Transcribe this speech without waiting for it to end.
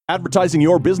Advertising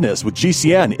your business with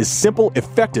GCN is simple,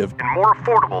 effective, and more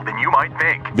affordable than you might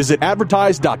think. Visit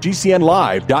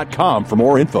advertise.gcnlive.com for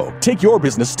more info. Take your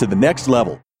business to the next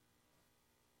level.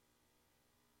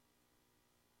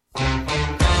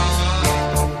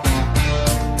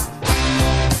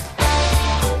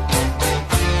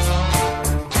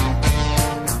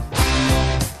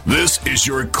 This is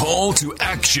your call to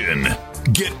action.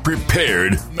 Get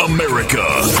prepared, America.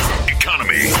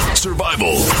 Economy,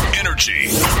 survival, energy,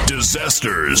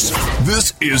 disasters.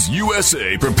 This is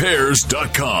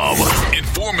USAPrepares.com.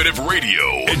 Informative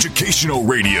radio, educational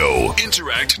radio.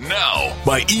 Interact now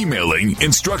by emailing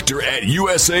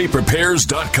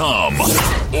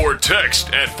instructor@USAPrepares.com or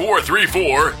text at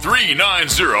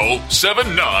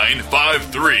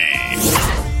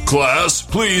 434-390-7953. Class,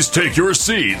 please take your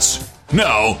seats.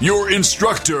 Now, your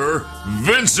instructor,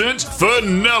 Vincent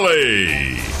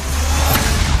Finelli.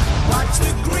 Watch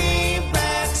the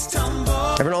greenbacks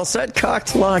tumble. Everyone all set?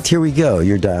 Cocked, locked. Here we go.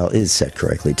 Your dial is set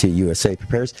correctly to USA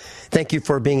Prepares. Thank you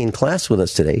for being in class with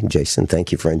us today. Jason,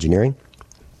 thank you for engineering.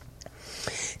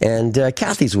 And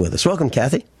Kathy's with us. Welcome,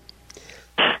 Kathy.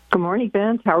 Good morning,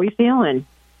 Vince. How are you feeling?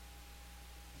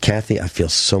 Kathy, I feel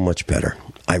so much better.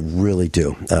 I really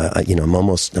do. I'm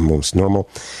almost normal.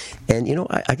 And,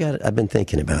 I've been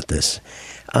thinking about this.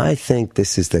 I think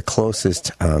this is the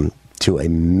closest to a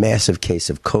massive case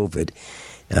of COVID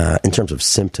in terms of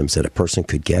symptoms that a person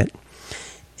could get.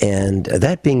 And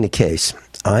that being the case,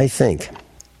 I think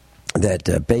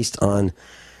that based on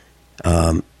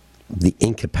the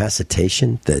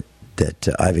incapacitation that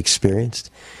I've experienced,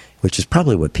 which is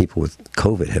probably what people with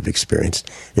COVID have experienced,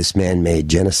 this man-made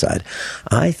genocide.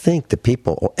 I think the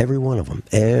people, every one of them,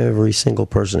 every single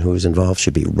person who is involved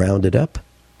should be rounded up.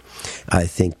 I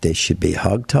think they should be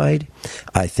hogtied.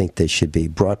 I think they should be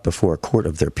brought before a court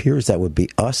of their peers. That would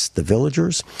be us, the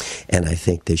villagers. And I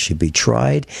think they should be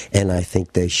tried. And I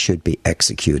think they should be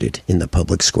executed in the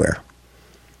public square.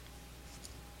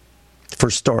 For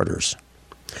starters,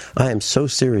 I am so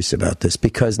serious about this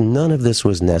because none of this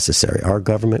was necessary. Our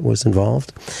government was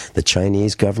involved. The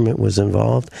Chinese government was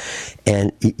involved.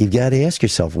 And you've got to ask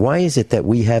yourself, why is it that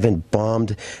we haven't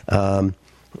bombed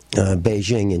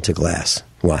Beijing into glass?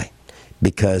 Why?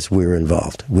 Because we're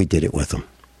involved. We did it with them.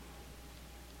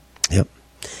 Yep.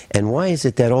 And why is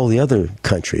it that all the other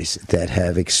countries that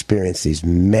have experienced these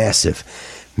massive,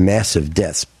 massive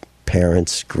deaths,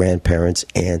 parents, grandparents,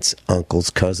 aunts, uncles,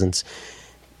 cousins,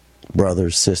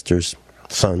 brothers, sisters,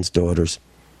 sons, daughters,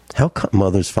 how come,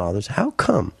 mothers, fathers, how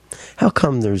come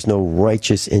there's no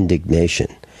righteous indignation?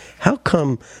 How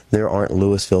come there aren't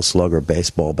Louisville Slugger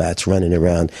baseball bats running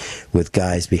around with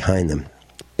guys behind them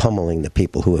pummeling the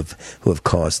people who have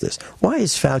caused this? Why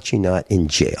is Fauci not in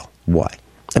jail? Why?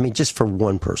 I mean, just for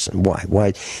one person. Why?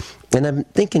 And I'm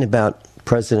thinking about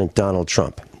President Donald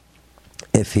Trump.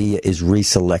 If he is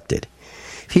reselected,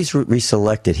 if he's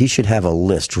reselected, he should have a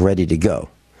list ready to go.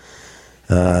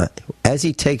 As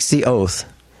he takes the oath,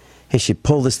 he should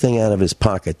pull this thing out of his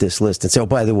pocket, this list, and say, oh,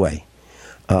 by the way,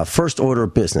 first order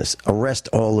of business, arrest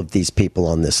all of these people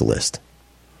on this list.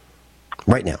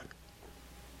 Right now.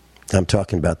 I'm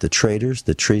talking about the traitors,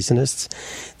 the treasonists,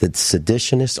 the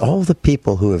seditionists, all the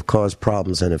people who have caused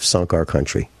problems and have sunk our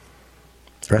country.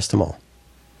 Arrest them all.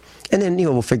 And then,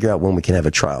 we'll figure out when we can have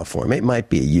a trial for him. It might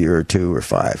be a year or 2 or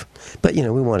 5. But,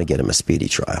 we want to get him a speedy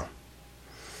trial.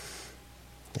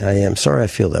 I am sorry I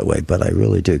feel that way, but I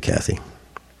really do, Kathy.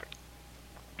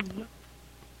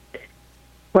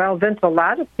 Well, Vince, a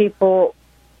lot of people,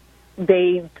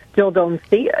 they still don't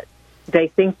see it. They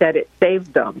think that it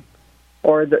saved them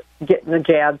or getting the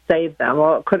jab saved them.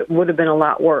 Well, it would have been a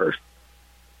lot worse.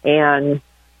 And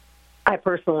I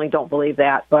personally don't believe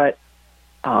that, but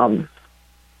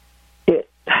it's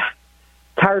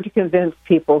hard to convince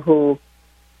people who,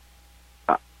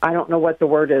 I don't know what the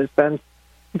word is, been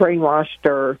brainwashed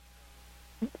or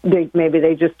maybe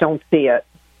they just don't see it.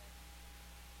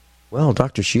 Well,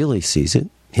 Dr. Shealy sees it.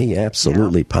 He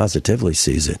absolutely, positively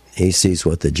sees it. He sees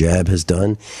what the jab has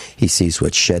done. He sees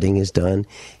what shedding has done.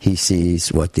 He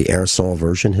sees what the aerosol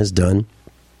version has done.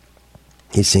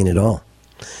 He's seen it all.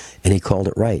 And he called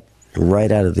it right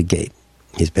out of the gate.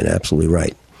 He's been absolutely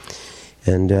right.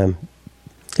 And,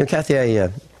 Kathy, I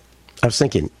was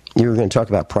thinking, you were going to talk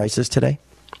about prices today?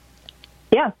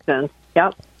 Yes, Vince.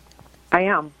 Yep, I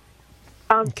am.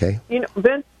 Okay.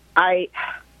 Vince, I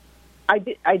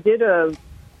did a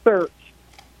search,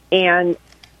 and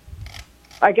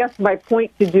I guess my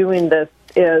point to doing this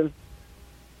is,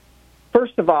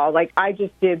 first of all, I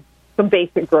just did some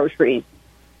basic groceries,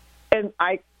 and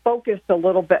I focused a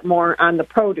little bit more on the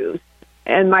produce.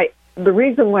 And the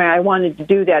reason why I wanted to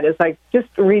do that is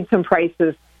just to read some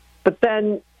prices, but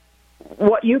then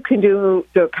what you can do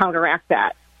to counteract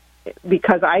that.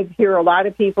 Because I hear a lot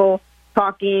of people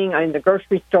talking in the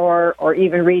grocery store or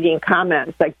even reading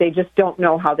comments like they just don't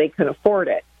know how they can afford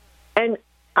it. And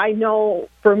I know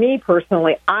for me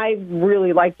personally, I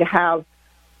really like to have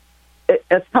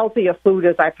as healthy a food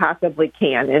as I possibly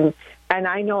can. And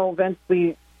I know, Vince,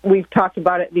 we've talked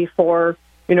about it before.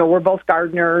 You know, we're both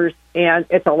gardeners, and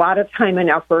it's a lot of time and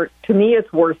effort. To me,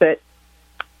 it's worth it.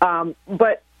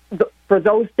 But for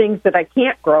those things that I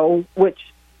can't grow, which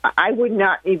I would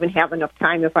not even have enough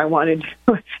time if I wanted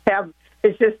to have,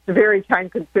 it's just very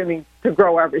time-consuming to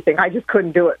grow everything. I just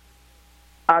couldn't do it.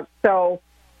 So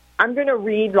I'm going to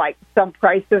read like some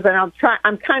prices, and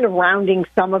I'm kind of rounding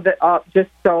some of it up just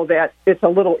so that it's a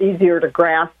little easier to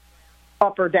grasp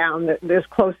up or down as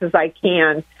close as I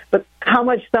can. But how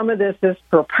much some of this is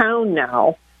per pound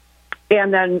now,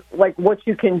 and then like what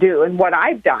you can do and what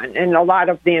I've done, and a lot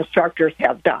of the instructors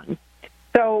have done.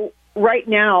 So right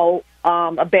now,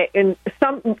 and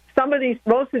some of these,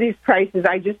 most of these prices,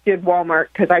 I just did Walmart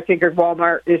because I figured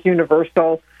Walmart is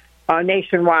universal,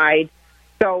 nationwide.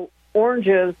 So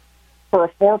oranges for a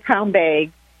 4-pound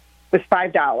bag was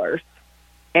 $5,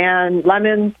 and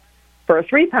lemons for a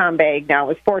 3-pound bag now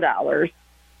is $4.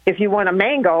 If you want a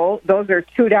mango, those are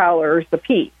 $2 a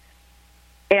piece.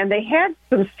 And they had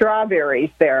some strawberries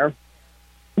there.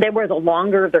 They were the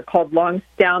longer, they're called long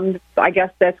stemmed. I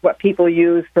guess that's what people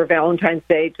use for Valentine's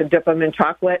Day to dip them in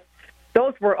chocolate.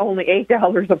 Those were only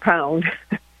 $8 a pound.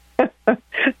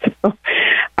 So,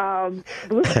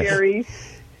 blueberries.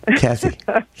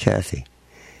 Kathy.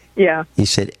 Yeah. You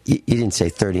said you didn't say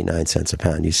 39 cents a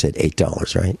pound. You said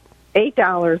 $8, right?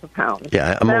 $8 a pound.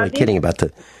 Yeah, I'm only kidding about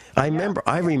the. I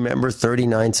remember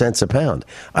 39 cents a pound.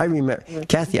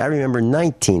 Kathy, I remember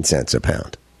 19 cents a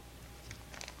pound.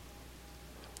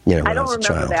 You know, I don't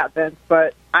remember that, Vince,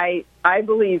 but I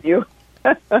believe you.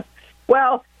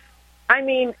 Well, I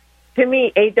mean, to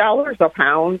me, $8 a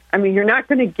pound. I mean, you're not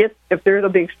going to get, if they're the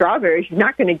big strawberries, you're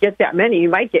not going to get that many. You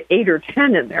might get 8 or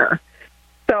 10 in there.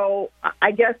 So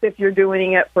I guess if you're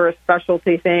doing it for a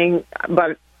specialty thing,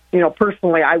 but, you know,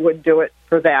 personally, I would do it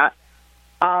for that.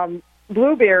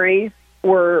 Blueberries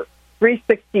were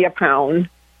 $3.60 a pound.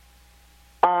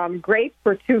 Grapes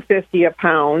were $2.50 a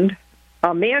pound.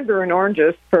 Mandarin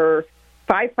oranges for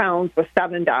 5 pounds was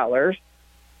 $7.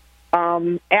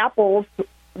 Apples,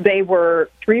 they were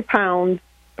 3 pounds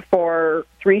for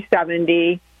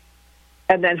 $3.70,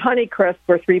 and then Honeycrisp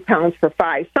were 3 pounds for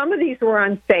 $5. Some of these were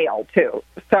on sale too.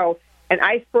 So, an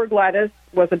iceberg lettuce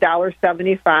was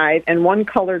 $1.75, and one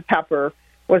colored pepper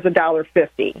was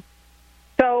 $1.50.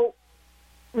 So,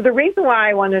 the reason why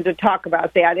I wanted to talk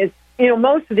about that is, you know,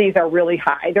 most of these are really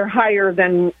high. They're higher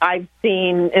than I've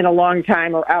seen in a long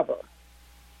time or ever.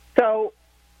 So,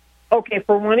 okay,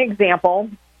 for one example,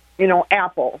 you know,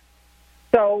 apples.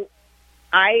 So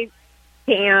I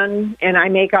can, and I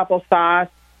make applesauce,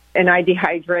 and I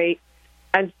dehydrate.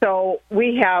 And so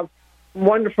we have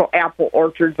wonderful apple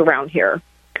orchards around here.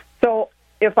 So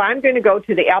if I'm going to go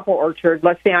to the apple orchard,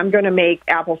 let's say I'm going to make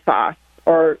applesauce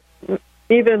or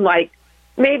even like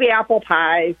maybe apple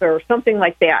pies or something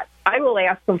like that, I will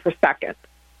ask them for seconds,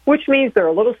 which means they're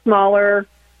a little smaller.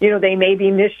 You know, they may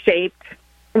be misshaped,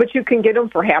 but you can get them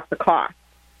for half the cost.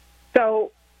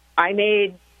 So I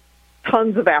made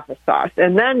tons of applesauce.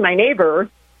 And then my neighbor,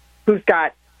 who's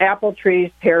got apple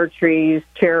trees, pear trees,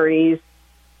 cherries,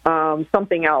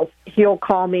 something else, he'll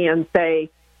call me and say,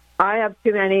 I have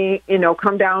too many, you know,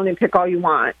 come down and pick all you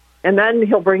want. And then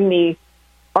he'll bring me,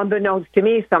 unbeknownst to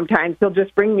me sometimes, he'll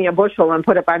just bring me a bushel and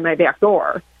put it by my back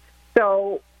door.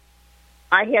 So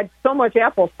I had so much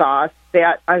applesauce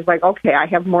that I was like, okay, I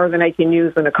have more than I can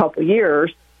use in a couple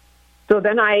years. So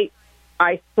then I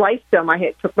sliced them.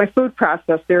 I took my food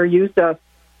processor, used a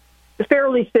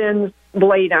fairly thin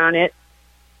blade on it,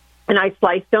 and I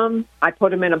sliced them. I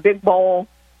put them in a big bowl.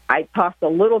 I tossed a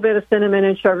little bit of cinnamon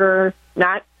and sugar,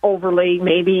 not overly,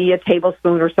 maybe a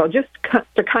tablespoon or so, just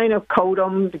to kind of coat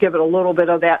them, to give it a little bit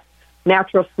of that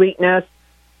natural sweetness.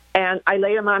 And I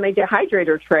laid them on my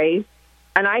dehydrator trays.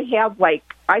 And I have,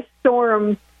 I store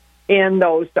them in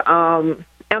those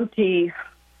empty,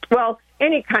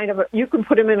 any kind of, you can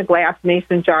put them in a glass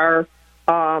mason jar,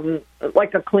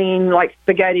 like a clean,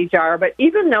 spaghetti jar. But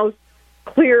even those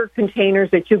clear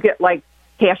containers that you get, like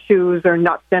cashews or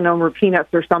nuts in them or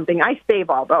peanuts or something, I save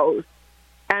all those.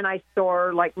 And I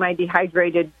store, my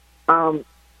dehydrated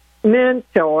mint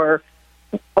or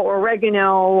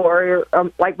oregano or,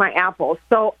 my apples.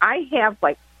 So I have,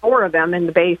 4 of them in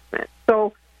the basement.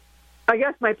 So I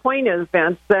guess my point is,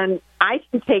 Vince, then I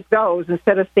can take those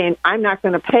instead of saying I'm not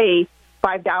going to pay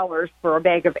 $5 for a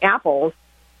bag of apples.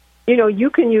 you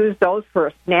can use those for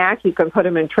a snack. You can put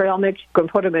them in trail mix. You can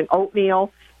put them in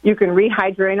oatmeal. You can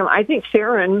rehydrate them. I think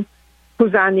Sharon,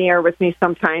 who's on the air with me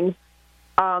sometimes,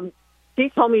 she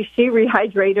told me she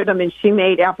rehydrated them and she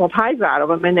made apple pies out of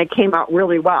them, and they came out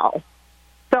really well.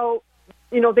 So,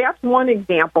 that's one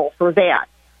example for that.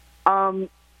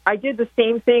 I did the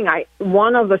same thing.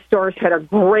 One of the stores had a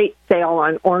great sale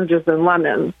on oranges and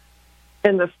lemons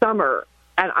in the summer,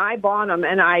 and I bought them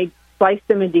and I sliced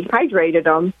them and dehydrated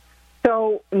them.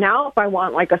 So now if I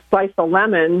want like a slice of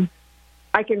lemon,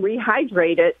 I can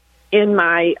rehydrate it in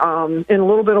my in a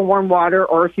little bit of warm water,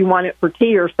 or if you want it for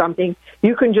tea or something,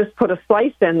 you can just put a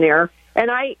slice in there. And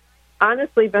I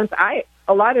honestly, Vince,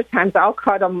 a lot of times I'll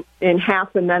cut them in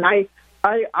half, and then I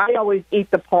always eat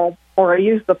the pulp, or I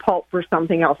use the pulp for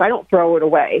something else. I don't throw it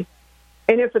away.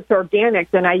 And if it's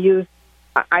organic, then I use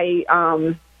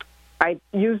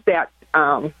that.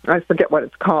 I forget what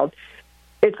it's called.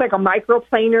 It's like a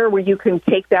microplaner where you can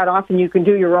take that off and you can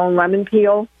do your own lemon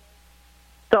peel.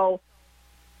 So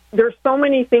there's so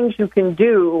many things you can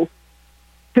do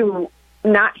to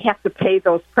not have to pay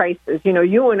those prices.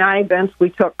 You and I, Vince, we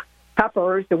took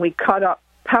peppers and we cut up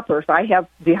peppers. I have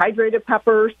dehydrated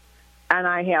peppers and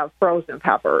I have frozen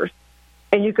peppers.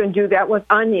 And you can do that with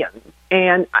onions.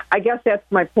 And I guess that's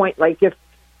my point. Like if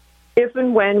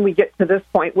and when we get to this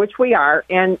point, which we are,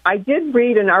 and I did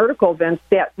read an article, Vince,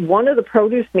 that one of the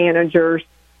produce managers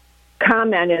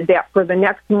commented that for the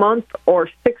next month or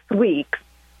 6 weeks,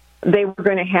 they were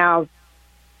going to have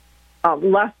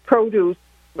less produce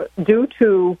due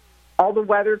to all the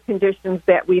weather conditions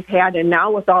that we've had, and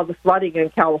now with all the flooding in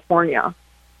California.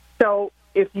 So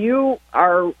if you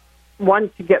are one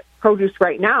to get produce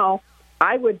right now,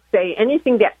 I would say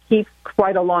anything that keeps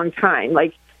quite a long time,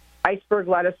 like iceberg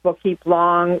lettuce will keep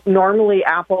long. Normally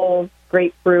apples,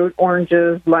 grapefruit,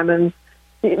 oranges, lemons.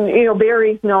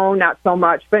 Berries, no, not so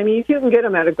much. But, if you can get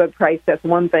them at a good price, that's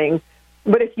one thing.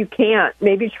 But if you can't,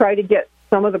 maybe try to get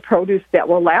some of the produce that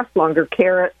will last longer,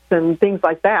 carrots and things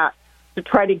like that, to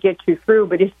try to get you through.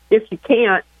 But if you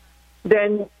can't,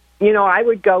 then, I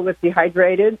would go with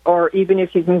dehydrated, or even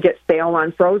if you can get sale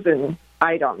on frozen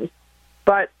items.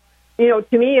 But, to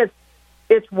me,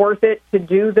 it's worth it to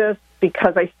do this,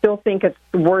 because I still think it's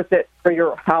worth it for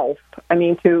your health.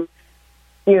 To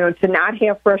not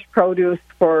have fresh produce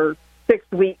for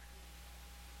 6 weeks,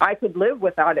 I could live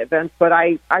without it, Vince, but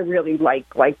I really like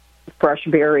fresh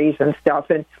berries and stuff.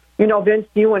 And, Vince,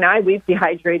 you and I, we've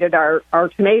dehydrated our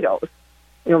tomatoes.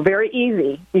 Very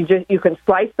easy. You can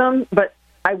slice them, but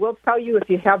I will tell you, if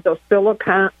you have those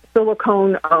silicone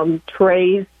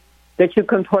trays that you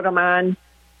can put them on,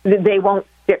 they won't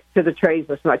stick to the trays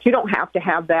as much. You don't have to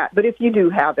have that, but if you do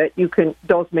have it,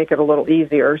 those make it a little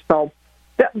easier. So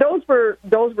those were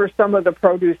some of the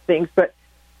produce things. But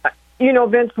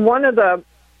Vince, one of the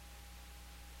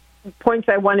points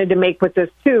I wanted to make with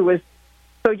this too was,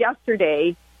 so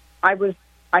yesterday I was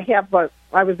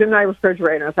in my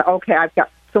refrigerator and I thought, okay, I've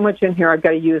got so much in here, I've got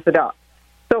to use it up.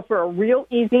 So for a real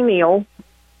easy meal,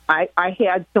 I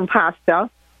had some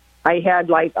pasta. I had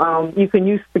you can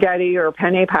use spaghetti or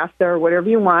penne pasta or whatever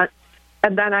you want.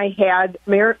 And then I had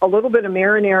a little bit of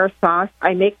marinara sauce.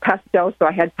 I make pesto, so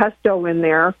I had pesto in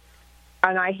there.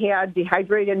 And I had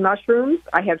dehydrated mushrooms.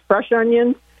 I had fresh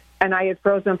onions, and I had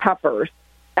frozen peppers.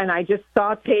 And I just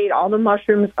sauteed all the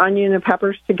mushrooms, onion, and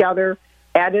peppers together,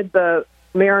 added the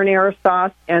marinara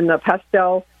sauce and the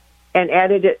pesto, and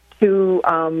added it to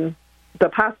the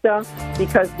pasta,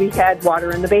 because we had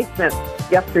water in the basement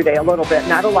yesterday, a little bit,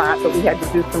 not a lot, but we had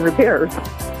to do some repairs.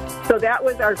 So that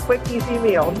was our quick, easy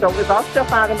meal. So it was all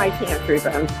stuff out of my pantry,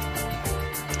 Ben.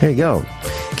 There you go.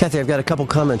 Kathy, I've got a couple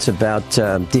comments about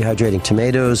dehydrating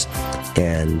tomatoes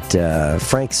and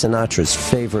Frank Sinatra's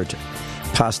favorite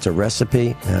pasta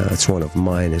recipe. It's one of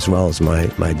mine as well as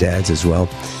my dad's as well.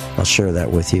 I'll share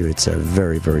that with you. It's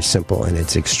very, very simple, and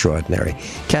it's extraordinary.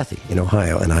 Kathy in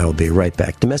Ohio, and I will be right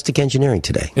back. Domestic engineering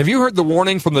today. Have you heard the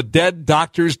warning from the dead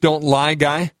doctors don't lie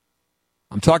guy?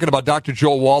 I'm talking about Dr.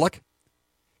 Joel Wallach.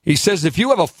 He says if you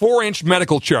have a 4-inch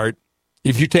medical chart,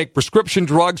 if you take prescription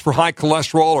drugs for high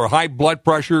cholesterol or high blood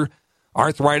pressure,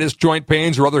 arthritis, joint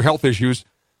pains, or other health issues,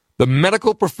 the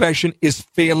medical profession is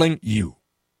failing you.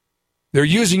 They're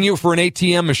using you for an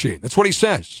ATM machine. That's what he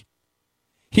says.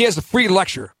 He has a free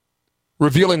lecture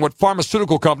revealing what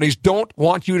pharmaceutical companies don't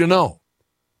want you to know.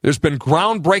 There's been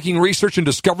groundbreaking research and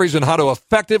discoveries on how to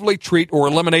effectively treat or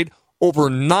eliminate over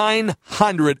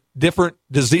 900 different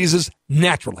diseases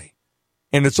naturally.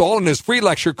 And it's all in his free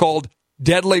lecture called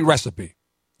Deadly Recipe.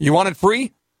 You want it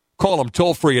free? Call him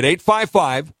toll free at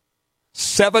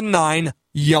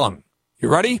 855-79-YOUNG. You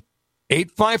ready?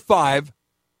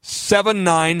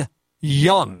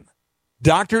 855-79-YOUNG.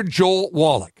 Dr. Joel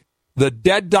Wallach, the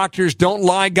Dead Doctors Don't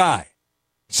Lie guy,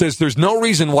 says there's no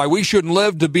reason why we shouldn't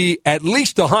live to be at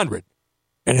least 100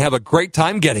 and have a great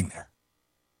time getting there.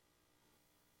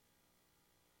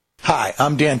 Hi,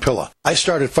 I'm Dan Pilla. I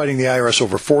started fighting the IRS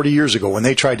over 40 years ago when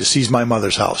they tried to seize my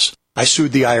mother's house. I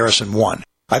sued the IRS and won.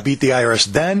 I beat the IRS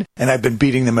then, and I've been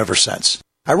beating them ever since.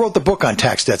 I wrote the book on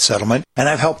tax debt settlement, and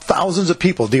I've helped thousands of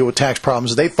people deal with tax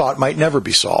problems they thought might never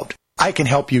be solved. I can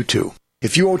help you too.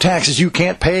 If you owe taxes you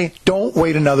can't pay, don't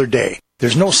wait another day.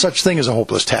 There's no such thing as a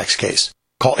hopeless tax case.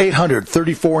 Call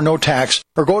 800-34-NO-TAX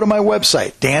or go to my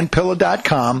website,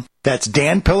 danpilla.com. That's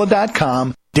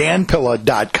danpilla.com,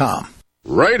 danpilla.com.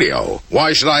 Radio?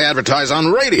 Why should I advertise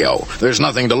on radio? There's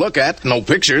nothing to look at, no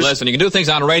pictures. Listen, you can do things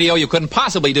on radio you couldn't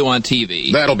possibly do on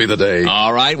TV. That'll be the day.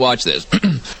 All right, watch this.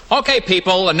 Okay,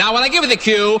 people, and now when I give you the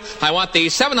cue, I want the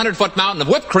 700-foot mountain of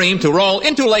whipped cream to roll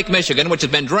into Lake Michigan, which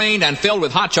has been drained and filled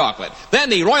with hot chocolate.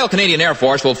 Then the Royal Canadian Air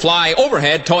Force will fly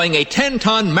overhead towing a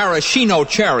 10-ton maraschino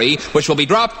cherry, which will be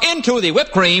dropped into the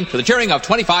whipped cream to the cheering of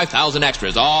 25,000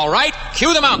 extras. All right,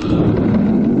 cue the mountain.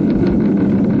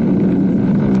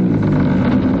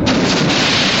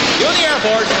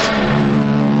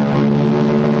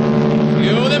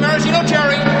 You the maraschino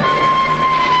cherry.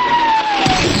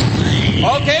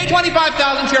 Okay,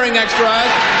 25,000 cheering extras.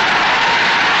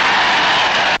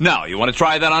 Now, you want to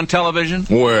try that on television?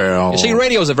 Well... You see,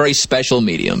 radio is a very special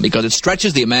medium because it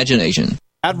stretches the imagination.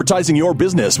 Advertising your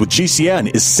business with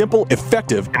GCN is simple,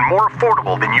 effective, and more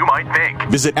affordable than you might think.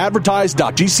 Visit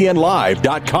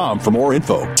advertise.gcnlive.com for more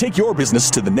info. Take your business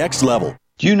to the next level.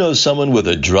 Do you know someone with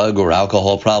a drug or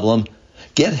alcohol problem?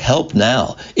 Get help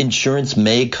now. Insurance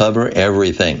may cover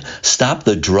everything. Stop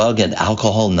the drug and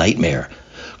alcohol nightmare.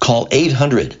 Call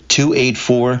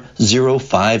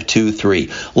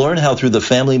 800-284-0523. Learn how through the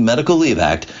Family Medical Leave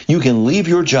Act you can leave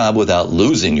your job without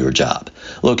losing your job.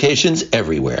 Locations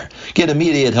everywhere. Get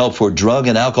immediate help for drug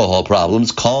and alcohol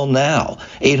problems. Call now.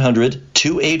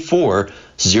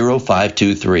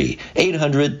 800-284-0523.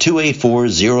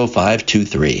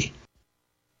 800-284-0523.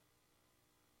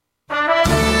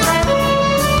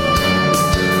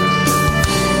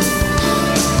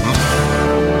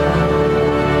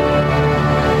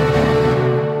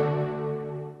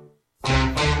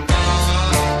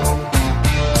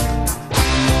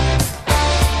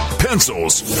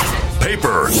 Pencils,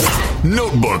 paper,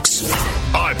 notebooks,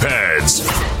 iPads.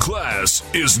 Class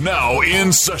is now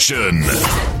in session.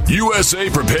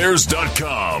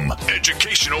 USAPrepares.com.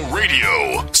 Educational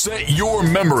radio. Set your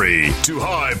memory to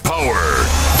high power.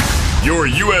 Your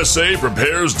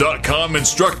USAPrepares.com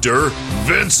instructor,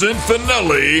 Vincent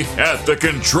Finelli, at the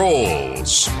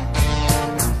controls.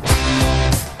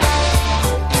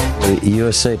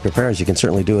 USA Prepares, you can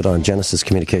certainly do it on Genesis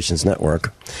Communications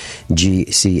Network,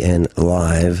 GCN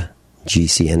Live,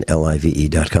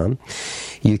 GCNLIVE.com.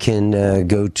 You can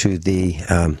go to the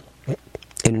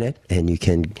internet and you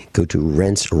can go to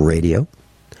Rents Radio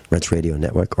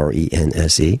Network,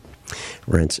 RENSE,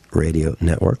 Rents Radio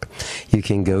Network. You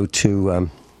can go to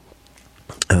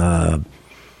Ron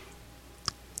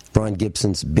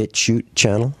Gibson's BitChute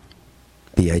channel,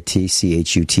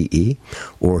 BITCHUTE,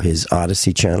 or his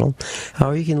Odyssey channel,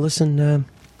 or you can listen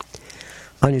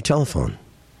on your telephone.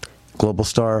 Global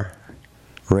Star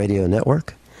Radio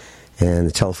Network, and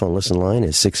the telephone listen line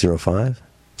is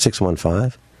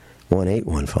 605-615-1815,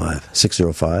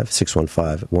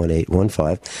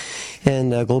 605-615-1815,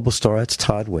 and Global Star, that's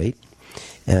Todd Waite,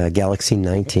 Galaxy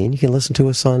 19. You can listen to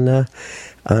us on a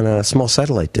small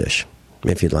satellite dish,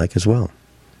 if you'd like as well,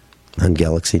 on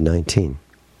Galaxy 19.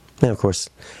 And, of course,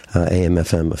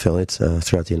 AM/FM affiliates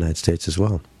throughout the United States as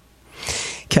well.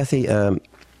 Kathy,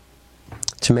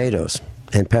 tomatoes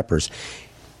and peppers.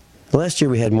 Last year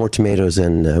we had more tomatoes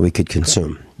than we could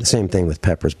consume. The same thing with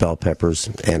peppers, bell peppers,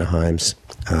 Anaheims,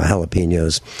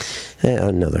 jalapenos,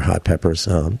 and other hot peppers.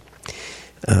 And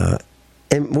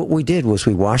what we did was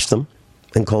we washed them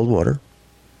in cold water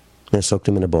and soaked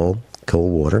them in a bowl,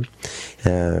 cold water,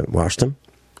 washed them,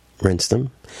 rinsed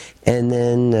them, and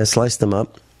then sliced them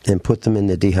up and put them in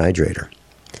the dehydrator.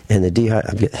 And the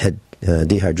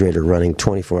dehydrator running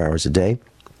 24 hours a day.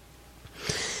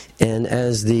 And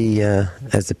as the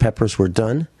peppers were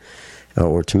done,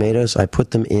 or tomatoes, I put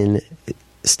them in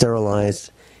sterilized,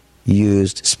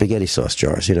 used spaghetti sauce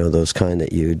jars. You know, those kind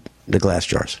that the glass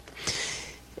jars,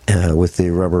 with the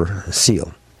rubber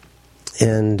seal.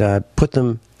 And put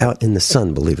them out in the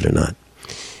sun, believe it or not.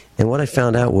 And what I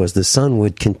found out was the sun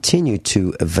would continue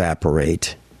to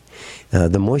evaporate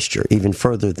the moisture even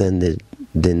further than the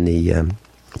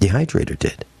dehydrator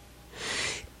did.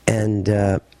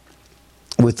 And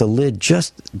with the lid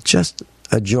just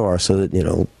ajar, so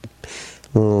that,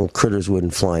 little critters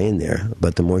wouldn't fly in there,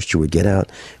 but the moisture would get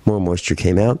out. More moisture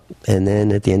came out, and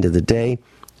then at the end of the day,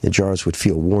 the jars would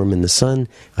feel warm in the sun.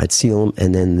 I'd seal them,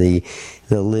 and then the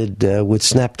lid would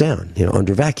snap down,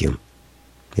 under vacuum,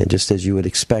 and just as you would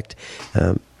expect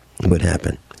would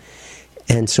happen.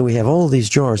 And so we have all of these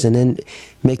jars, and then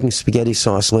making spaghetti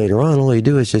sauce later on, all you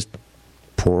do is just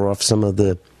pour off some of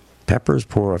the peppers,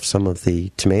 pour off some of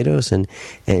the tomatoes, and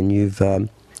you've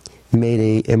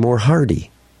made a more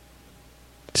hearty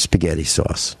spaghetti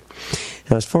sauce.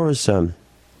 Now, as far as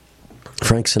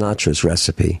Frank Sinatra's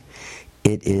recipe,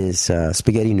 it is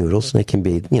spaghetti noodles, and it can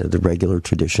be the regular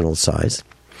traditional size,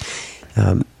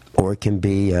 or it can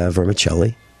be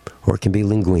vermicelli, or it can be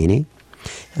linguine,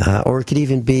 or it could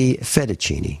even be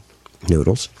fettuccine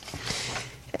noodles.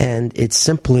 And it's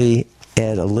simply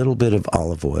add a little bit of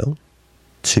olive oil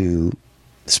to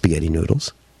spaghetti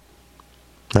noodles,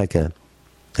 like a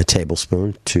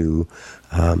tablespoon to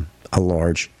a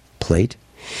large plate,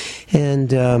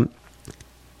 and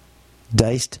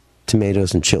diced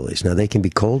tomatoes and chilies. Now, they can be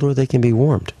cold or they can be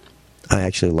warmed. I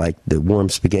actually like the warm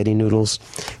spaghetti noodles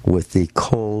with the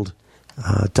cold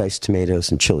diced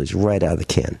tomatoes and chilies right out of the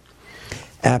can.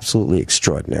 Absolutely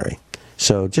extraordinary.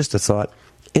 So just a thought,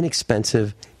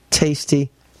 inexpensive, tasty,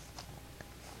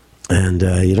 and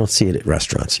you don't see it at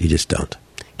restaurants. You just don't.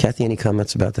 Kathy, any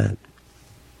comments about that?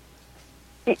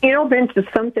 Vince,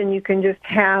 it's something you can just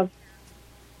have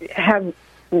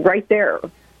right there.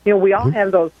 We all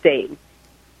have those days.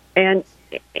 And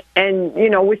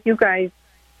with you guys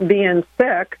being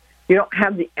sick, you don't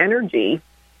have the energy.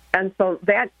 And so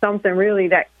that's something really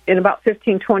that in about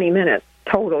 15, 20 minutes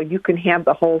total, you can have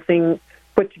the whole thing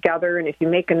put together. And if you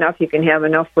make enough, you can have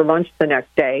enough for lunch the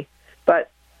next day. But,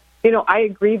 I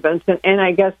agree, Vincent, and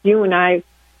I guess you and I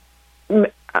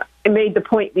made the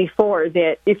point before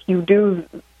that if you do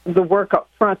the work up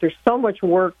front, there's so much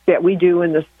work that we do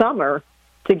in the summer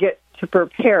to get to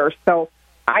prepare. So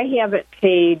I haven't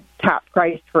paid top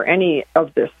price for any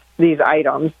of these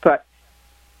items, but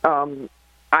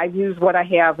I've used what I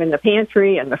have in the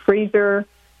pantry and the freezer,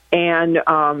 and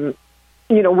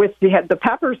with the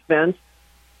peppers, Vince,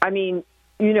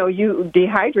 you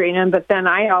dehydrate them, but then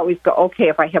I always go, okay,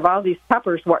 if I have all these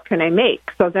peppers, what can I make?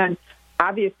 So then,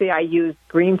 obviously, I use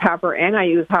green pepper and I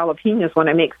use jalapenos when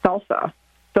I make salsa.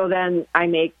 So then I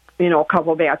make, a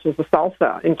couple batches of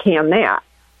salsa and can that.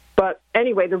 But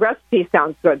anyway, the recipe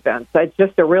sounds good, Vince. It's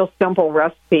just a real simple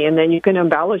recipe, and then you can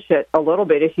embellish it a little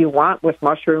bit if you want with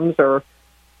mushrooms or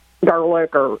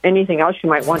garlic or anything else you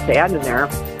might want to add in there.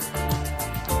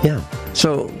 Yeah.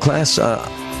 So, class,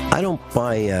 I don't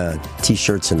buy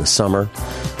T-shirts in the summer.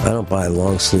 I don't buy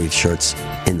long-sleeve shirts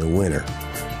in the winter.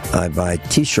 I buy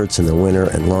T-shirts in the winter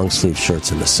and long-sleeve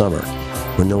shirts in the summer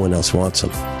when no one else wants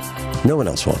them. No one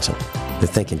else wants them. They're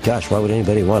thinking, gosh, why would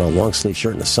anybody want a long-sleeve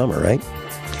shirt in the summer, right?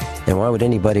 And why would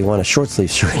anybody want a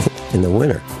short-sleeve shirt in the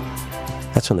winter?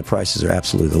 That's when the prices are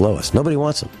absolutely the lowest. Nobody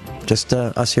wants them. Just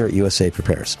us here at USA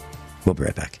Prepares. We'll be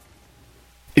right back.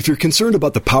 If you're concerned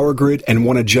about the power grid and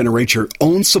want to generate your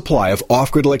own supply of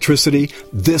off-grid electricity,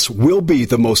 this will be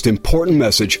the most important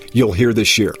message you'll hear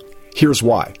this year. Here's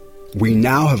why. We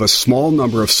now have a small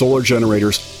number of solar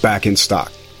generators back in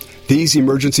stock. These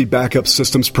emergency backup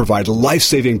systems provide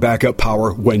life-saving backup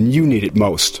power when you need it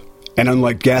most. And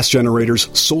unlike gas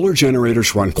generators, solar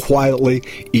generators run quietly,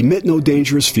 emit no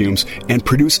dangerous fumes, and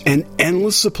produce an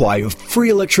endless supply of free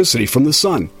electricity from the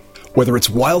sun. Whether it's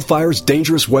wildfires,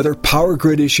 dangerous weather, power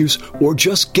grid issues, or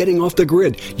just getting off the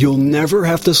grid, you'll never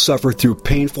have to suffer through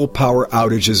painful power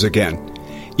outages again.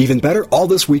 Even better, all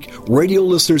this week, radio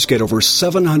listeners get over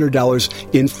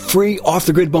 $700 in free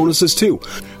off-the-grid bonuses, too.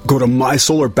 Go to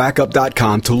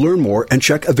mysolarbackup.com to learn more and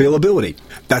check availability.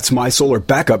 That's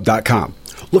mysolarbackup.com.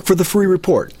 Look for the free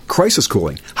report, Crisis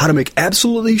Cooling, how to make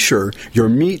absolutely sure your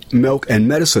meat, milk, and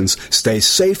medicines stay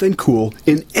safe and cool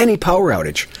in any power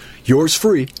outage. Yours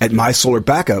free at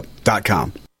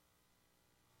mysolarbackup.com.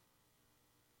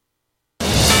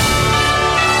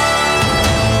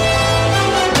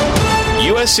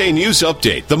 USA News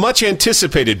Update. The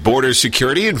much-anticipated border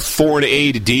security and foreign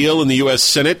aid deal in the U.S.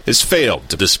 Senate has failed,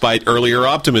 despite earlier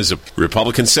optimism.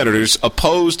 Republican senators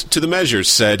opposed to the measures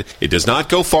said it does not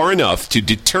go far enough to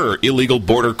deter illegal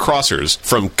border crossers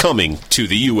from coming to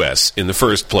the U.S. in the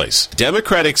first place.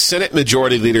 Democratic Senate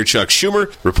Majority Leader Chuck Schumer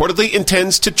reportedly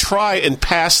intends to try and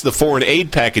pass the foreign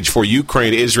aid package for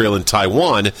Ukraine, Israel, and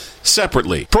Taiwan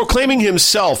separately, proclaiming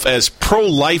himself as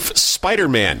pro-life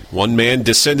Spider-Man. One man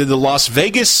descended the Las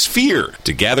Vegas Sphere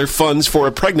to gather funds for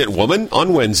a pregnant woman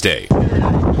on Wednesday.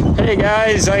 Hey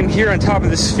guys, I'm here on top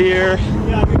of the Sphere.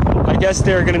 I guess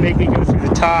they're going to make me go through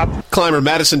the top. Climber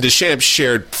Madison Deschamps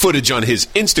shared footage on his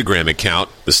Instagram account.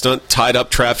 The stunt tied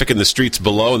up traffic in the streets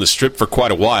below and the Strip for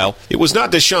quite a while. It was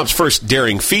not Deschamps' first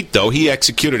daring feat, though. He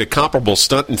executed a comparable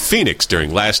stunt in Phoenix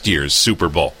during last year's Super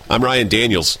Bowl. I'm Ryan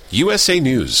Daniels, USA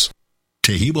News.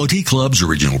 Tahibo Tea Club's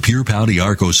original Pure Pouty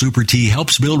Arco Super Tea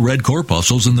helps build red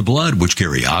corpuscles in the blood, which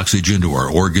carry oxygen to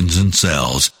our organs and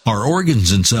cells. Our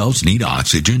organs and cells need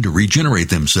oxygen to regenerate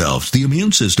themselves. The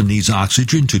immune system needs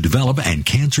oxygen to develop, and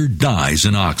cancer dies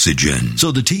in oxygen.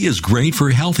 So the tea is great for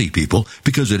healthy people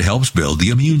because it helps build the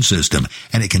immune system,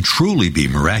 and it can truly be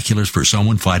miraculous for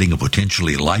someone fighting a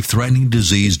potentially life-threatening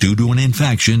disease due to an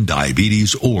infection,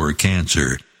 diabetes, or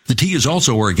cancer. The tea is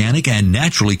also organic and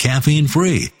naturally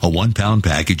caffeine-free. A 1-pound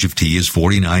package of tea is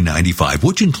 $49.95,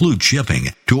 which includes shipping.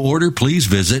 To order, please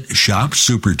visit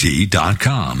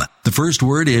shopsupertea.com. The first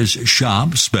word is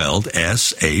shop, spelled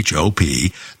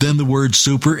S-H-O-P, then the word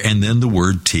super, and then the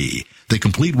word tea. The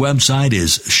complete website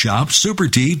is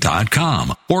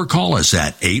shopsupertea.com, or call us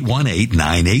at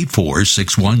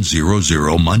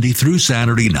 818-984-6100 Monday through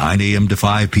Saturday, 9 a.m. to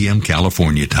 5 p.m.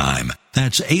 California time.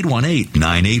 That's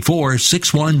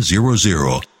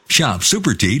 818-984-6100.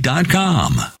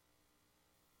 Shopsupertea.com.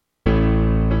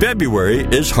 February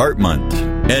is Heart Month,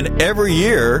 and every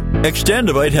year,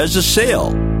 Extendivite has a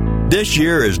sale. This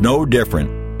year is no different.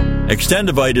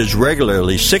 Extendivite is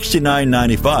regularly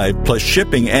 $69.95 plus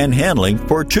shipping and handling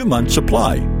for a 2-month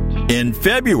supply. In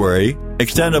February,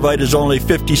 Extendivite is only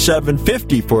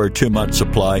 $57.50 for a 2-month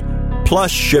supply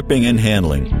plus shipping and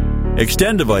handling.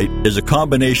 Extendivite is a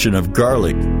combination of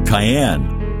garlic,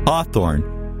 cayenne, hawthorn,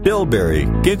 bilberry,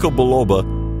 ginkgo biloba,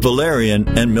 valerian,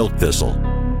 and milk thistle.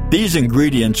 These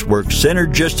ingredients work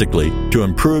synergistically to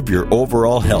improve your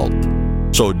overall health.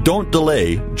 So don't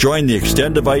delay. Join the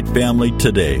Extendivite family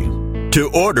today. To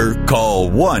order, call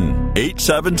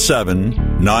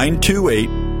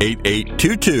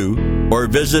 1-877-928-8822 or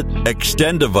visit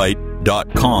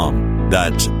extendivite.com.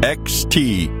 That's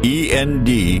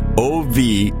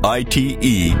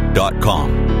XTENDOVITE.com.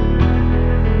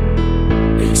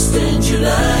 Extend your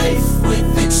life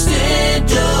with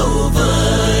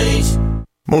Extendovite.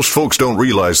 Most folks don't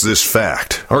realize this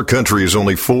fact. Our country is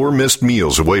only 4 missed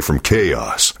meals away from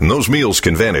chaos, and those meals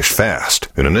can vanish fast.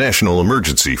 In a national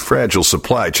emergency, fragile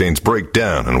supply chains break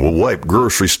down and will wipe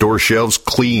grocery store shelves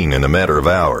clean in a matter of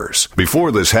hours.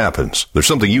 Before this happens, there's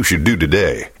something you should do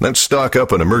today. That's stock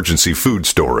up on emergency food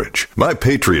storage. My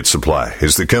Patriot Supply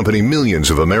is the company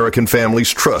millions of American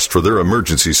families trust for their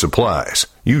emergency supplies.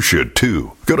 You should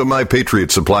too. Go to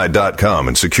MyPatriotSupply.com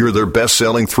and secure their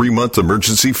best-selling 3-month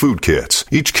emergency food kits.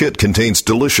 Each kit contains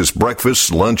delicious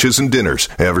breakfasts, lunches, and dinners,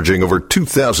 averaging over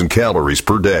 2,000 calories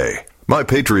per day. My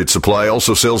Patriot Supply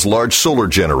also sells large solar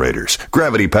generators,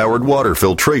 gravity-powered water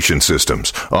filtration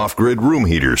systems, off-grid room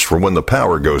heaters for when the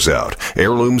power goes out,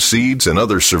 heirloom seeds, and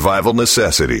other survival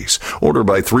necessities. Order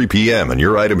by 3 p.m. and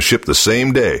your items ship the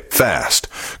same day, fast.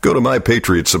 Go to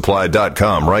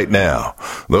MyPatriotSupply.com right now.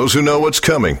 Those who know what's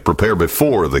coming, prepare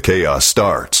before the chaos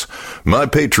starts.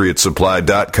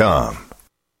 MyPatriotSupply.com.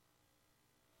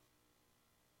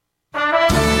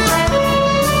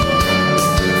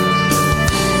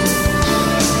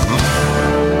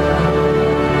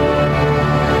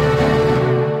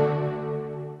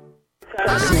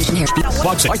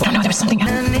 There's something.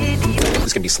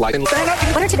 This can be sliding.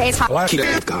 What are today's hot?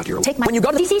 God, you're Take my. When you go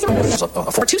to these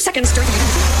for 2 seconds during.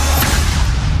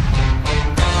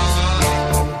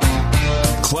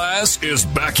 Class is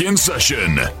back in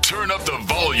session. Turn up the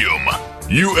volume.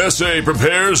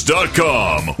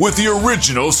 USAPrepares.com with the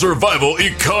original survival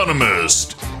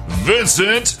economist,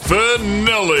 Vincent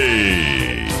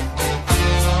Finelli.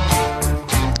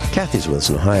 Kathy's with us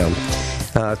in Ohio.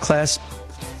 Class,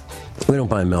 we don't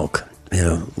buy milk,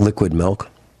 liquid milk.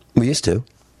 We used to,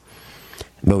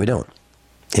 but we don't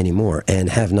anymore, and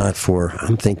have not for,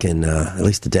 I'm thinking, at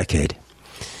least a decade.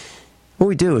 What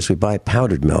we do is we buy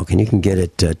powdered milk, and you can get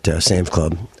it at Sam's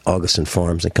Club, Augustin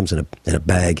Farms. It comes in a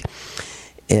bag,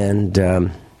 and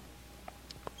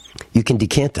you can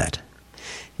decant that.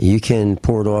 You can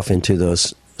pour it off into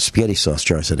those spaghetti sauce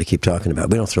jars that I keep talking about.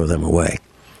 We don't throw them away.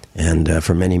 And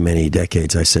for many, many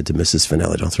decades, I said to Mrs.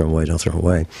 Finelli, don't throw them away, don't throw them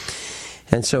away.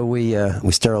 And so we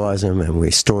sterilize them, and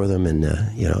we store them in,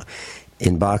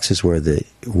 in boxes where the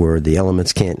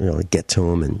elements can't really get to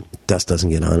them, and dust doesn't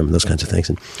get on them, and those kinds of things.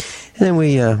 And then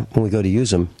we, when we go to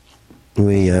use them,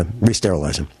 we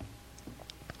re-sterilize them.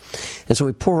 And so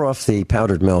we pour off the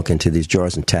powdered milk into these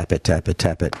jars and tap it,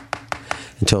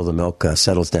 until the milk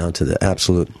settles down to the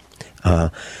absolute,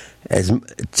 to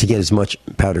get as much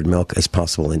powdered milk as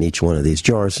possible in each one of these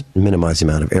jars, minimize the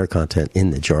amount of air content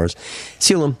in the jars,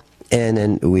 seal them, and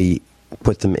then we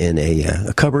put them in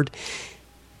a cupboard,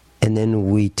 and then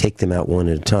we take them out one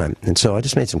at a time. And so I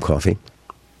just made some coffee,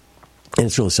 and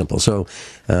it's really simple. So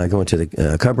I go into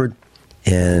the cupboard,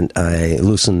 and I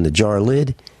loosen the jar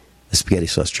lid, the spaghetti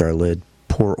sauce jar lid,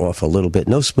 pour off a little bit.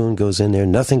 No spoon goes in there.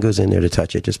 Nothing goes in there to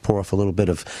touch it. Just pour off a little bit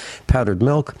of powdered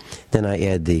milk. Then I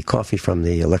add the coffee from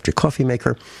the electric coffee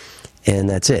maker, and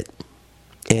that's it.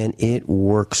 And it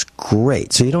works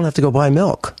great. So you don't have to go buy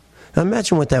milk. Now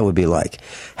imagine what that would be like.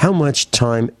 How much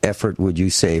time, effort would you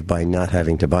save by not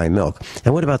having to buy milk?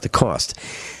 And what about the cost?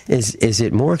 Is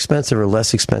it more expensive or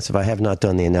less expensive? I have not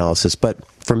done the analysis, but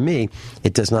for me,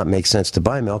 it does not make sense to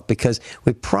buy milk because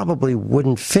we probably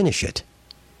wouldn't finish it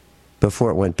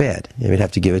before it went bad. We'd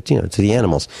have to give it, to the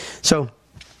animals. So,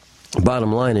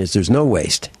 bottom line is there's no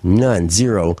waste, none,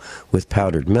 zero, with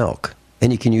powdered milk.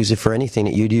 And you can use it for anything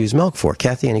that you'd use milk for.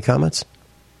 Kathy, any comments?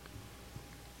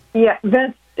 Yeah,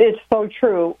 Vince, it's so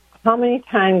true. How many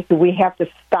times do we have to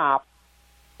stop?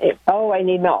 I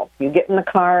need milk. You get in the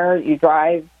car, you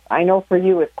drive. I know for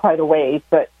you it's quite a ways,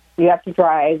 but you have to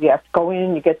drive, you have to go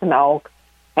in, you get the milk.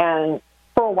 And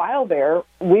for a while there,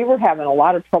 we were having a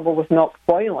lot of trouble with milk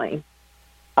spoiling.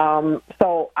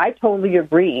 So I totally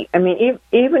agree. I mean,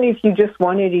 even if you just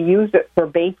wanted to use it for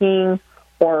baking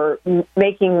or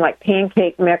making like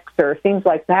pancake mix or things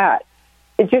like that,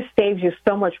 it just saves you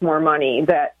so much more money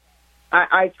that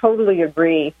I totally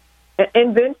agree.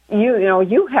 And Vince, you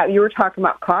were talking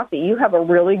about coffee. You have a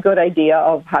really good idea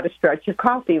of how to stretch your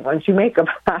coffee once you make a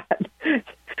pot.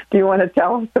 Do you want to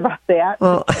tell us about that?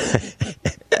 Well,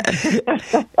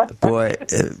 boy,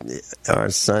 our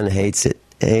son hates it.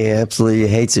 He absolutely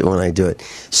hates it when I do it.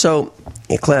 So,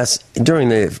 in class, during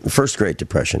the first Great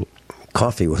Depression,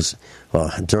 coffee was,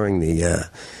 during the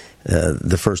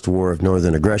First War of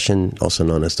Northern Aggression, also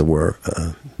known as the War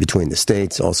between the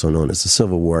States, also known as the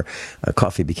Civil War,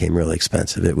 coffee became really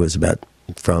expensive. It was about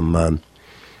it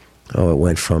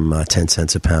went from 10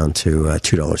 cents a pound to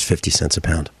 $2.50 a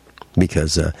pound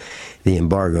because the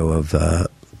embargo of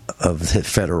the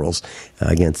Federals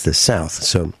against the South.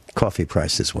 So coffee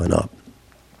prices went up.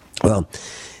 Well,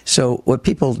 so what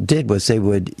people did was they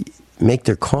would make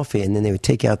their coffee and then they would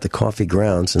take out the coffee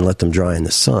grounds and let them dry in the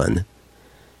sun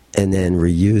and then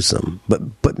reuse them.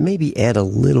 But maybe add a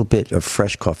little bit of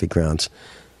fresh coffee grounds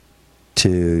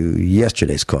to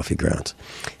yesterday's coffee grounds.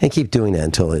 And keep doing that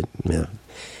until it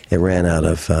ran out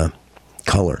of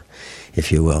color,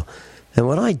 if you will. And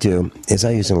what I do is I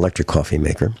use an electric coffee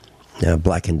maker,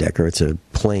 Black & Decker. It's a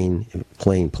plain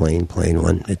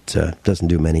one. It doesn't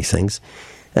do many things.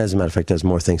 As a matter of fact, it does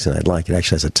more things than I'd like. It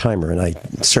actually has a timer, and I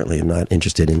certainly am not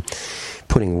interested in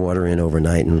putting water in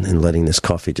overnight and letting this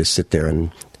coffee just sit there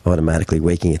and automatically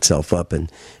waking itself up and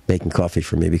making coffee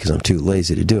for me because I'm too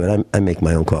lazy to do it. I make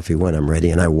my own coffee when I'm ready,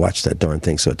 and I watch that darn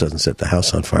thing so it doesn't set the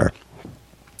house on fire.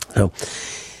 So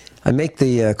I make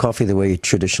the coffee the way you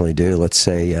traditionally do. Let's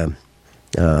say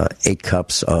 8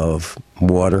 cups of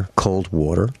water, cold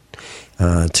water,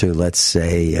 to, let's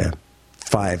say,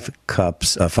 5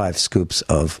 scoops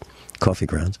of coffee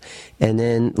grounds. And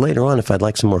then later on, if I'd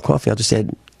like some more coffee, I'll just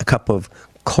add a cup of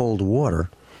cold water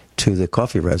to the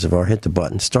coffee reservoir, hit the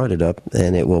button, start it up,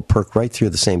 and it will perk right through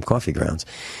the same coffee grounds.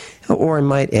 Or I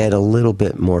might add a little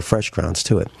bit more fresh grounds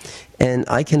to it. And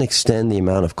I can extend the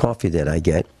amount of coffee that I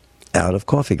get out of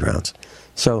coffee grounds.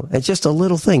 So it's just a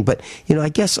little thing. But, I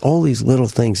guess all these little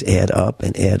things add up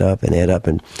and add up and add up.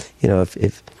 And,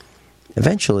 if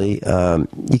eventually,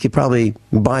 you could probably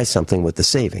buy something with the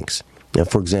savings.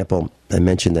 For example, I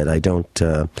mentioned that I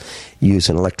don't use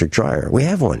an electric dryer. We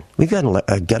have one. We've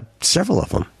got several of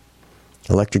them,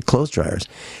 electric clothes dryers.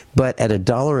 But at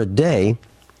 $1 a day,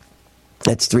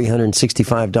 that's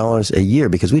 $365 a year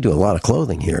because we do a lot of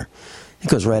clothing here. It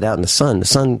goes right out in the sun. The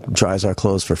sun dries our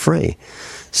clothes for free.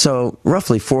 So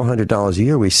roughly $400 a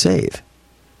year we save.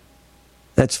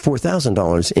 That's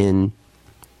 $4,000 in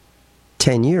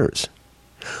 10 years.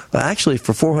 Well, actually,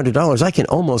 for $400, I can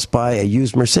almost buy a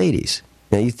used Mercedes.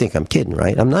 Now, you think I'm kidding,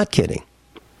 right? I'm not kidding.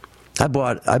 I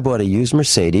bought a used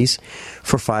Mercedes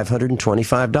for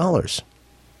 $525.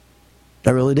 I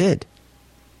really did.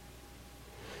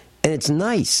 And it's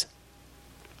nice.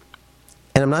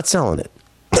 And I'm not selling it.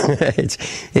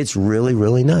 It's really,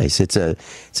 really nice. It's a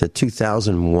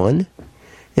 2001.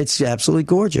 It's absolutely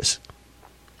gorgeous.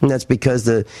 And that's because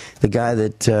the guy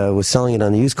that was selling it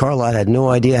on the used car lot had no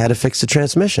idea how to fix the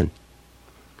transmission.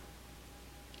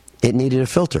 It needed a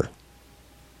filter.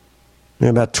 They're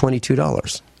about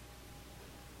 $22.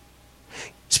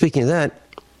 Speaking of that,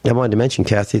 I wanted to mention,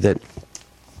 Kathy, that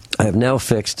I have now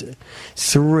fixed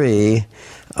 3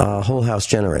 whole house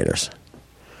generators.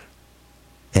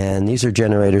 And these are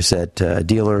generators that a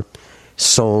dealer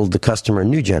sold the customer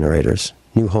new generators,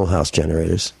 new whole house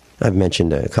generators. I've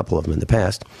mentioned a couple of them in the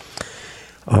past.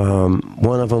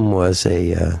 One of them was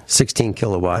a 16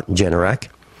 kilowatt Generac.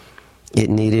 It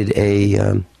needed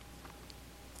a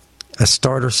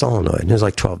starter solenoid. It was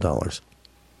like $12.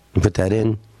 You put that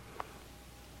in,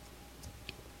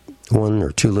 one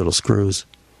or two little screws,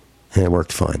 and it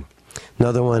worked fine.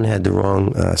 Another one had the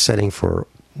wrong setting for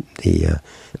the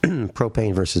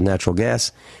propane versus natural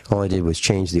gas. All I did was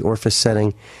change the orifice setting,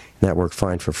 and that worked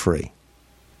fine for free.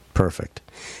 Perfect.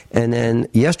 And then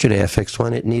yesterday I fixed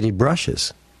one. It needed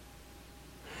brushes.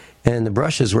 And the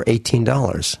brushes were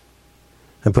 $18.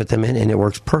 I put them in, and it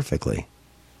works perfectly.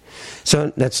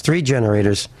 So that's 3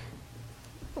 generators,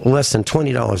 less than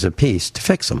 $20 a piece to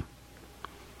fix them.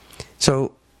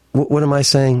 So what am I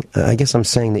saying? I guess I'm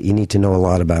saying that you need to know a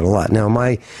lot about a lot. Now,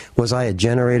 was I a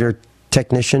generator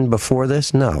technician before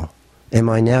this? No. Am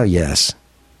I now? Yes.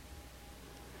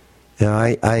 Now,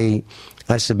 I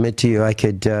submit to you, I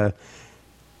could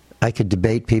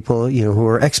debate people, who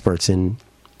are experts in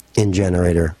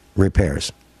generator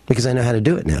repairs, because I know how to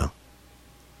do it now.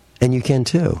 And you can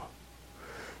too.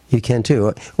 You can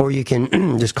too. Or you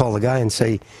can just call the guy and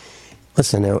say,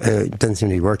 listen, it doesn't seem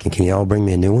to be working. Can you all bring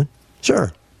me a new one?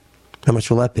 Sure. How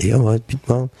much will that be? Oh, well, if you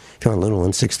want a little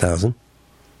one, $6,000.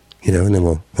 And then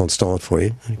we'll install it for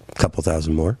you. A couple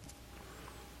thousand more.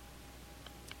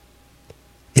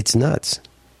 It's nuts.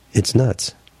 It's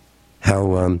nuts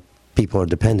how people are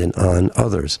dependent on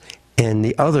others. And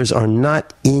the others are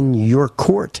not in your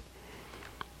court.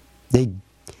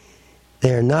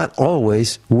 They're not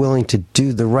always willing to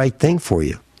do the right thing for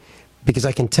you. Because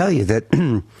I can tell you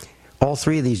that all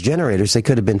 3 of these generators, they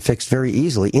could have been fixed very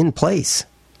easily in place.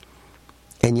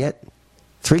 And yet,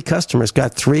 3 customers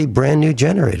got 3 brand new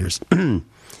generators. And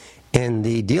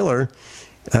the dealer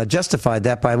justified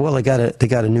that by, well, they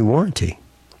got a new warranty.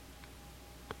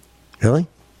 Really?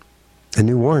 A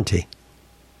new warranty.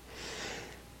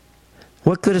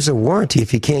 What good is a warranty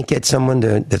if you can't get someone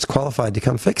that's qualified to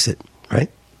come fix it,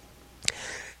 right?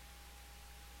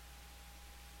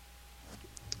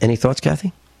 Any thoughts,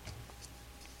 Kathy?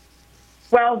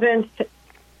 Well, Vince,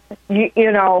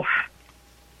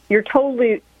 you're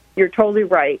totally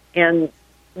right. And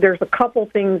there's a couple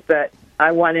things that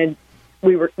I wanted.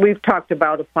 We've talked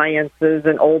about appliances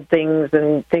and old things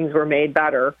and things were made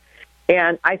better.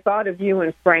 And I thought of you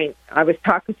and Frank. I was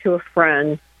talking to a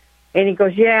friend, and he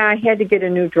goes, yeah, I had to get a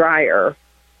new dryer.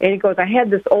 And he goes, I had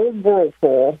this old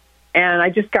Whirlpool, and I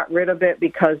just got rid of it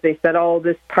because they said, oh,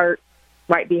 this part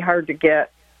might be hard to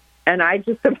get. And I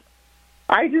just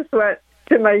went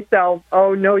to myself,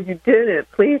 oh, no, you didn't.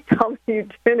 Please tell me you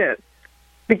didn't.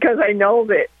 Because I know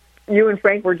that you and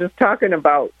Frank were just talking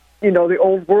about, the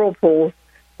old Whirlpools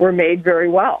were made very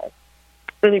well.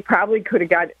 And he probably could have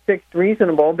got it fixed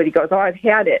reasonable, but he goes, oh, I've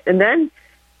had it. And then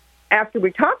after we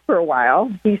talked for a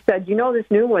while, he said, this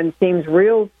new one seems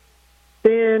real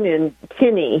thin and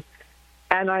tinny.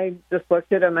 And I just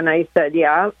looked at him and I said,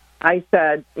 yeah. I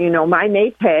said, my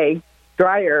Maytag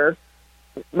dryer,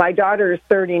 my daughter is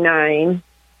 39,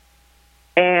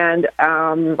 and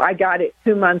I got it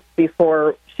 2 months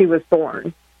before she was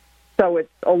born. So it's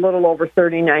a little over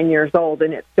 39 years old,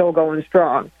 and it's still going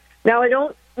strong. Now, I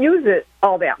don't use it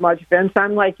all that much, Vince.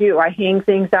 I'm like you. I hang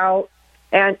things out.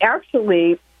 And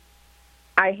actually,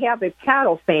 I have a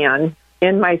paddle fan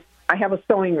I have a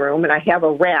sewing room, and I have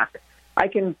a rack. I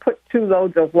can put 2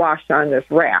 loads of wash on this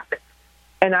rack.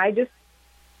 And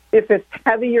if it's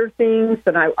heavier things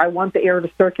and I want the air to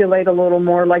circulate a little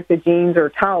more, like the jeans or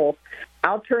towels,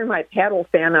 I'll turn my paddle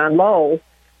fan on low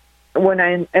when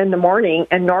I'm in the morning.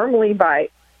 And normally by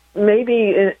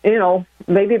maybe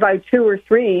by 2 or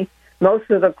 3, most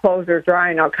of the clothes are dry,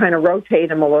 and I'll kind of rotate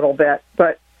them a little bit.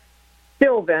 But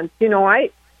still, Vince, I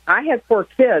had 4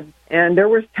 kids, and there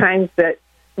was times that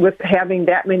with having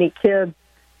that many kids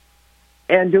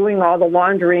and doing all the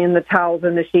laundry and the towels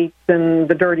and the sheets and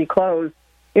the dirty clothes,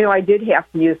 I did have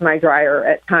to use my dryer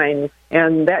at times.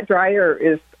 And that dryer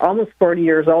is almost 40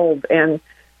 years old, and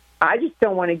I just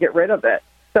don't want to get rid of it.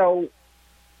 So,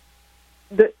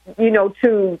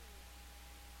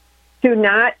 to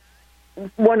not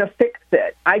want to fix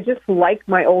it. I just like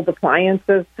my old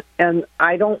appliances, and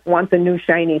I don't want the new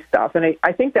shiny stuff. And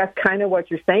I think that's kind of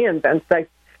what you're saying, Vince.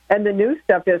 And the new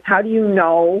stuff is, how do you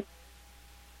know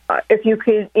if you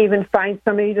can even find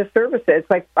somebody to service it? It's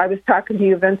like I was talking to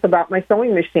you, Vince, about my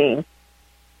sewing machine.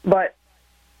 But,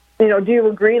 do you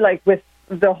agree, with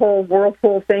the whole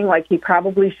Whirlpool thing, he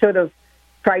probably should have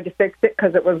tried to fix it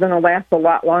because it was going to last a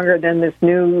lot longer than this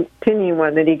new tinny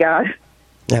one that he got?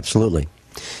 Absolutely.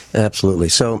 Absolutely.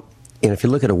 So And if you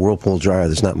look at a Whirlpool dryer,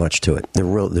 there's not much to it.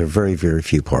 They're very, very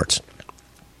few parts.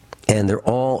 And they're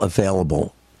all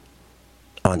available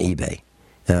on eBay.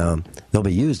 They'll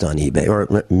be used on eBay,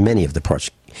 or many of the parts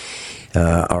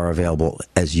are available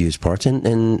as used parts,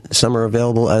 and some are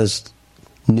available as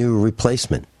new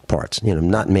replacement parts.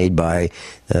 Not made by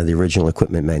the original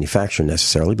equipment manufacturer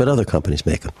necessarily, but other companies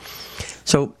make them.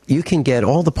 So you can get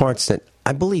all the parts that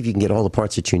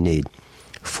you need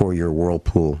for your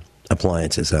Whirlpool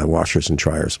appliances, washers and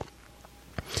dryers.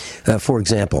 For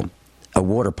example, a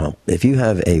water pump. If you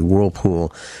have a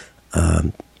Whirlpool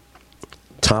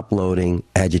top-loading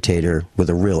agitator with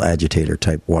a real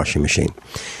agitator-type washing machine,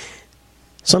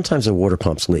 sometimes the water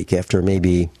pumps leak. After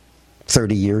maybe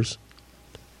 30 years,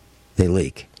 they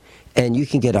leak. And you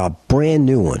can get a brand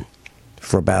new one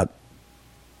for about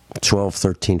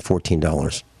 $12, $13,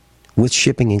 $14 with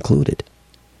shipping included,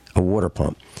 a water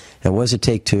pump. And what does it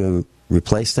take to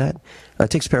replace that? It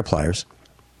takes a pair of pliers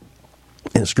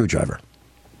and a screwdriver.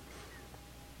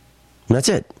 And that's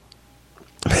it.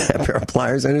 A pair of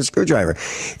pliers and a screwdriver.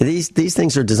 These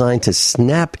things are designed to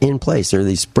snap in place. They're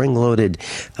these spring-loaded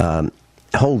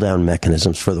hold-down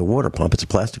mechanisms for the water pump. It's a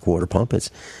plastic water pump. It's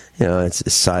the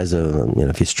size of,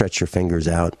 if you stretch your fingers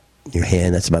out, your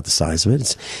hand, that's about the size of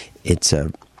it. It's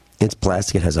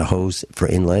plastic. It has a hose for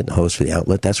inlet, a hose for the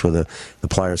outlet. That's where the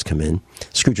pliers come in.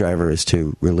 Screwdriver is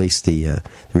to release the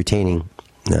retaining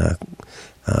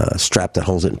strap that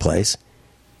holds it in place.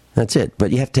 That's it.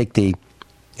 But you have to take the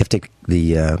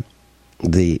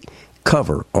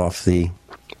cover off the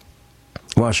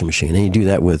washing machine, and you do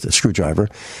that with a screwdriver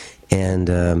and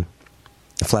a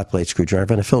flat blade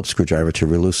screwdriver and a Phillips screwdriver to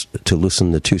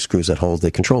loosen the two screws that hold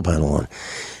the control panel on.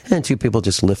 And two people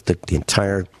just lift the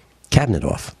entire cabinet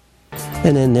off.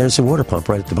 And then there's a water pump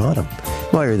right at the bottom.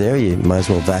 While you're there, you might as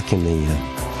well vacuum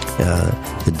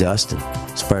the dust and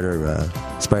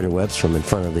spider webs from in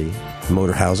front of the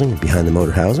motor housing and behind the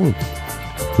motor housing. You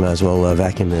might as well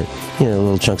vacuum the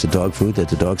little chunks of dog food that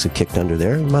the dogs have kicked under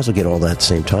there. You might as well get all that at the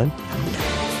same time.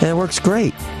 And it works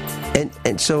great.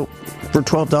 And so for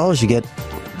 $12, you get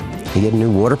a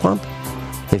new water pump.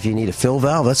 If you need a fill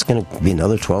valve, that's going to be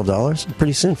another $12.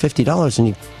 Pretty soon, $50, and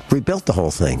you rebuilt the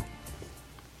whole thing.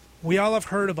 We all have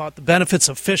heard about the benefits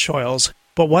of fish oils,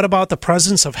 but what about the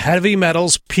presence of heavy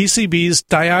metals, PCBs,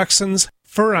 dioxins,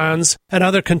 furans, and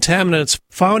other contaminants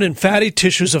found in fatty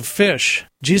tissues of fish?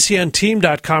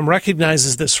 GCNteam.com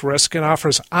recognizes this risk and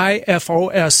offers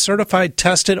IFOS certified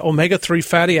tested omega-3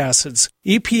 fatty acids.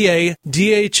 EPA,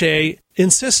 DHA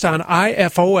insist on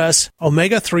IFOS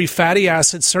omega-3 fatty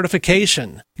acid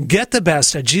certification. Get the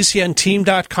best at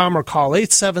GCNteam.com or call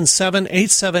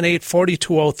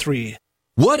 877-878-4203.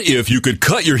 What if you could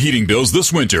cut your heating bills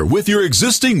this winter with your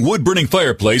existing wood-burning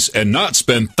fireplace and not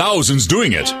spend thousands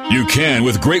doing it? You can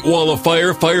with Great Wall of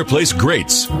Fire fireplace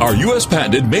grates. Our U.S.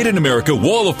 patented made-in-America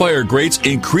Wall of Fire grates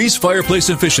increase fireplace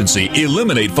efficiency,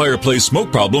 eliminate fireplace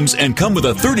smoke problems, and come with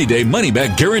a 30-day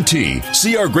money-back guarantee.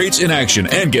 See our grates in action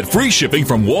and get free shipping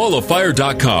from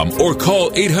walloffire.com or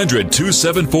call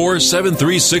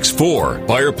 800-274-7364.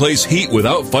 Fireplace heat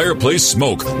without fireplace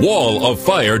smoke.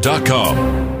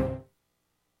 walloffire.com.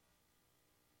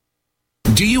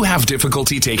 Do you have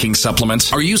difficulty taking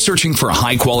supplements? Are you searching for a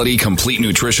high-quality, complete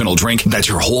nutritional drink that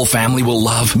your whole family will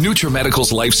love?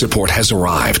 NutriMedical's Life Support has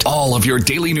arrived. All of your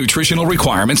daily nutritional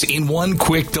requirements in one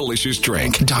quick, delicious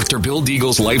drink. Dr. Bill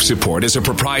Deagle's Life Support is a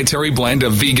proprietary blend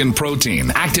of vegan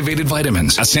protein, activated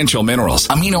vitamins, essential minerals,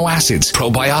 amino acids,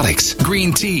 probiotics,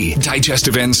 green tea,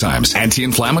 digestive enzymes,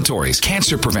 anti-inflammatories,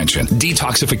 cancer prevention,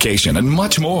 detoxification, and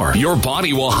much more. Your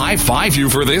body will high-five you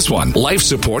for this one. Life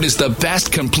Support is the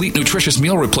best complete nutritious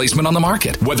meal replacement on the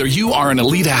market. Whether you are an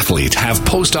elite athlete, have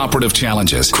post-operative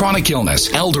challenges, chronic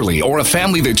illness, elderly, or a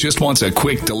family that just wants a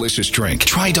quick, delicious drink,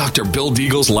 try Dr. Bill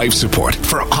Deagle's Life Support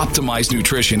for optimized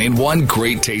nutrition in one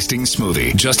great tasting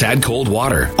smoothie. Just add cold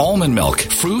water, almond milk,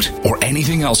 fruit, or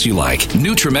anything else you like.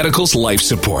 NutriMedical's Life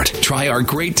Support. Try our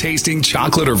great tasting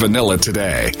chocolate or vanilla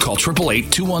today. Call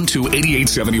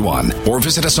 888-212-8871 or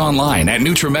visit us online at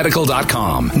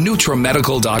NutriMedical.com.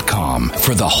 NutriMedical.com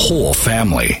for the whole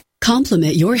family.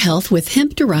 Complement your health with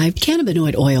hemp-derived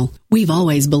cannabinoid oil. We've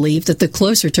always believed that the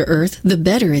closer to Earth, the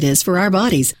better it is for our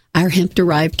bodies. Our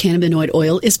hemp-derived cannabinoid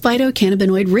oil is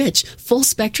phytocannabinoid-rich,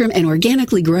 full-spectrum, and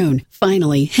organically grown.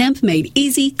 Finally, hemp made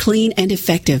easy, clean, and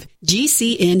effective.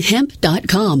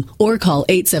 GCNhemp.com or call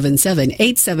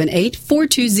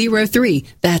 877-878-4203.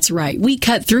 That's right, we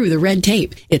cut through the red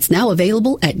tape. It's now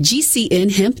available at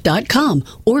GCNhemp.com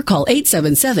or call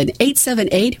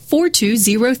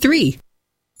 877-878-4203.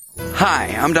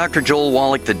 Hi, I'm Dr. Joel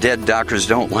Wallach, the Dead Doctors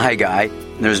Don't Lie guy.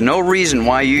 There's no reason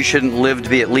why you shouldn't live to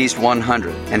be at least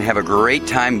 100 and have a great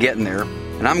time getting there.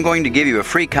 And I'm going to give you a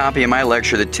free copy of my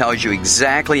lecture that tells you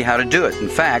exactly how to do it. In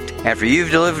fact, after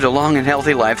you've lived a long and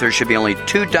healthy life, there should be only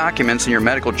 2 documents in your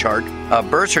medical chart, a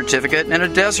birth certificate and a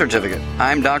death certificate.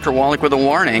 I'm Dr. Wallach with a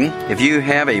warning. If you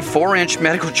have a 4-inch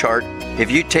medical chart, if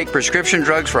you take prescription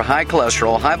drugs for high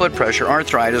cholesterol, high blood pressure,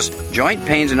 arthritis, joint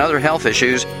pains, and other health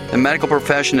issues, the medical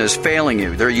profession is failing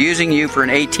you. They're using you for an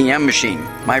ATM machine.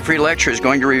 My free lecture is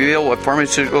going to reveal what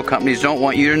pharmaceutical companies don't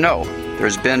want you to know.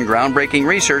 There's been groundbreaking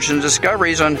research and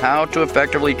discoveries on how to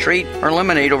effectively treat or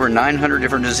eliminate over 900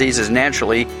 different diseases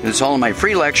naturally, and it's all in my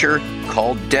free lecture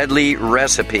called Deadly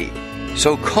Recipe.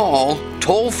 So call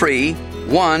toll-free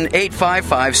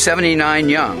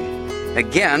 1-855-79-YOUNG.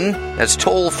 Again, that's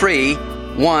toll-free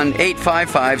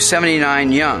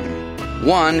 1-855-79-YOUNG.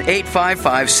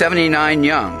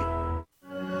 1-855-79-YOUNG.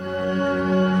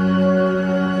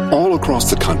 All across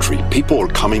the country, people are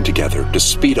coming together to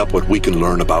speed up what we can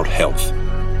learn about health.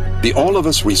 The All of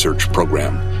Us Research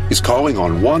Program is calling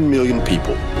on 1 million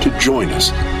people to join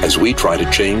us as we try to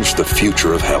change the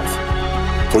future of health.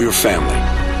 For your family,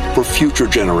 for future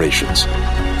generations,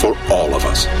 for all of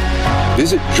us.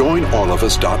 Visit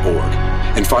joinallofus.org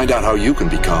and find out how you can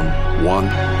become 1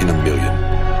 in a million.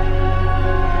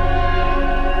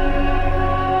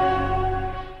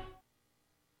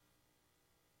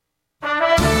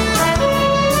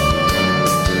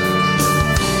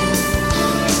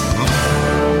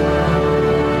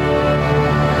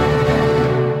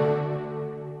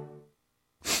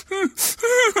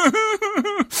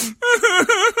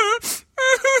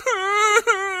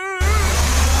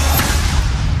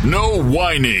 No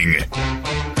whining.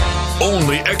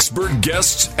 Only expert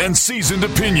guests and seasoned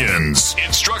opinions.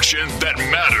 Instruction that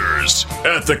matters.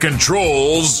 At the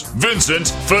controls, Vincent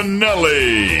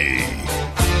Finelli.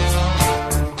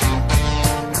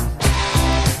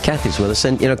 Kathy's with us.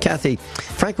 And, Kathy,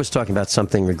 Frank was talking about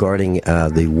something regarding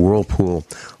the Whirlpool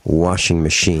washing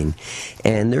machine.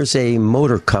 And there's a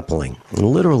motor coupling.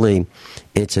 Literally,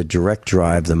 it's a direct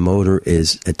drive. The motor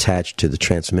is attached to the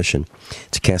transmission.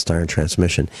 It's a cast iron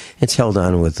transmission. It's held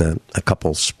on with a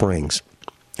couple springs.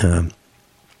 And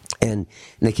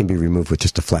they can be removed with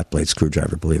just a flat blade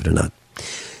screwdriver, believe it or not.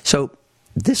 So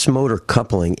this motor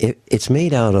coupling, it's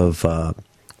made out of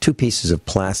 2 pieces of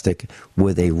plastic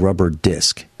with a rubber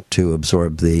disc to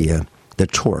absorb the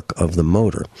torque of the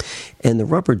motor. And the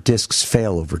rubber discs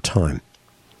fail over time.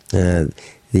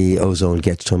 The ozone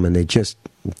gets to them, and they just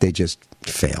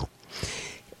fail.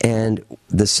 And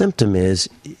the symptom is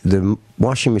the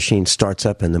washing machine starts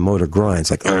up and the motor grinds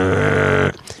like,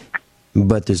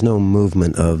 but there's no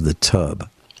movement of the tub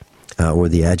or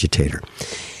the agitator.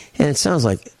 And it sounds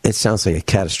like a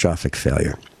catastrophic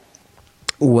failure.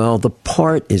 Well, the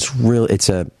part is it's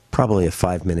probably a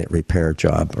 5-minute repair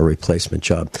job, a replacement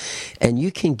job. And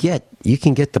you can get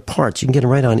the parts. You can get them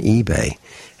right on eBay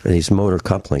for these motor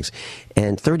couplings.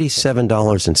 And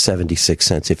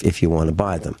 $37.76 if you want to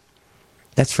buy them.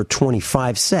 That's for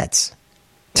 25 sets.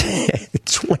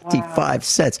 25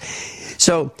 sets.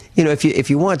 So, if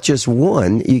you want just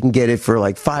one, you can get it for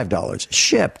like $5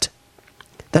 shipped.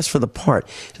 That's for the part.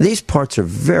 These parts are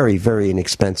very, very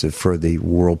inexpensive for the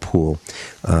Whirlpool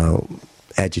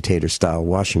agitator-style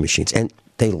washing machines, and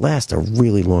they last a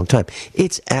really long time.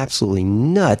 It's absolutely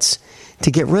nuts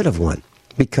to get rid of one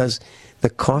because the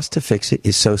cost to fix it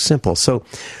is so simple. So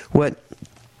what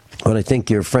I think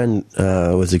your friend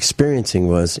was experiencing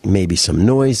was maybe some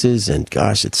noises, and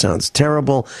gosh, it sounds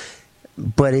terrible,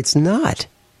 but it's not.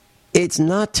 It's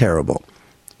not terrible.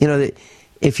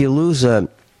 If you lose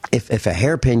if a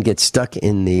hairpin gets stuck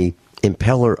in the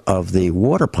impeller of the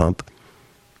water pump,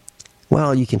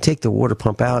 well, you can take the water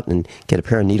pump out and get a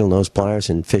pair of needle nose pliers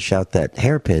and fish out that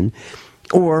hairpin.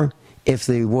 Or if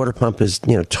the water pump is,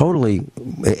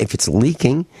 if it's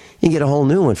leaking, you can get a whole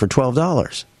new one for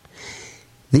 $12.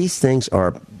 These things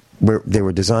they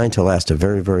were designed to last a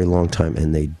very, very long time,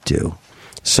 and they do.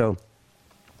 So,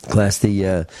 class,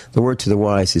 the word to the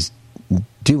wise is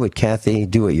do what Kathy,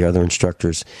 do what your other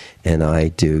instructors and I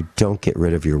do. Don't get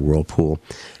rid of your Whirlpool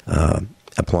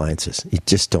appliances. You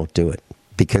just don't do it.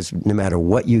 Because no matter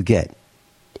what you get,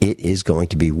 it is going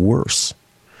to be worse.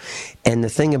 And the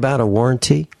thing about a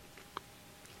warranty,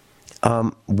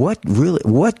 what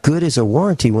good is a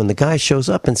warranty when the guy shows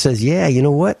up and says, yeah, you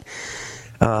know what?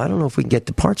 I don't know if we can get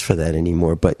the parts for that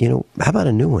anymore, but, how about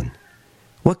a new one?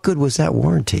 What good was that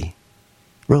warranty?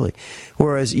 Really?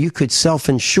 Whereas you could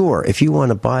self-insure if you want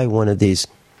to buy one of these,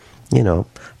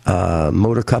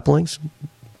 motor couplings.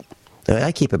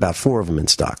 I keep about 4 of them in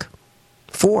stock.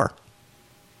 4.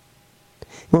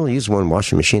 Well, I use one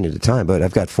washing machine at a time, but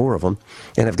I've got 4 of them,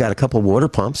 and I've got a couple water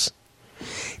pumps.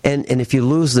 And if you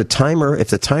lose the timer, if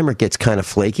the timer gets kind of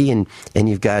flaky, and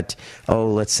you've got,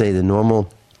 let's say the normal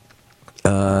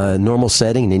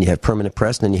setting, and then you have permanent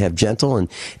press, and then you have gentle,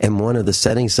 and one of the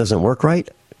settings doesn't work right,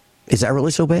 is that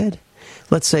really so bad?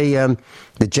 Let's say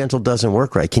the gentle doesn't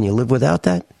work right. Can you live without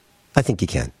that? I think you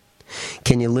can.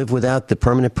 Can you live without the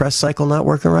permanent press cycle not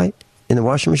working right in the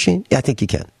washing machine? Yeah, I think you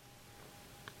can.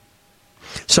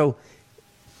 So,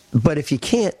 but if you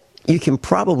can't, you can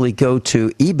probably go to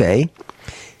eBay,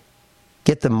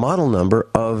 get the model number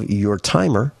of your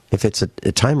timer, if it's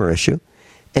a timer issue,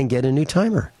 and get a new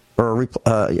timer or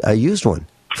a used one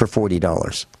for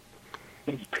 $40.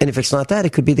 And if it's not that,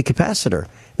 it could be the capacitor,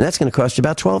 and that's going to cost you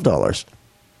about $12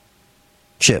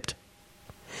 shipped.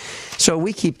 So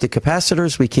we keep the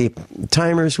capacitors, we keep the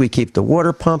timers, we keep the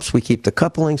water pumps, we keep the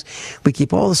couplings, we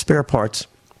keep all the spare parts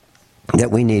that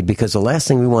we need, because the last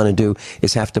thing we want to do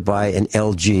is have to buy an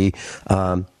LG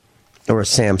or a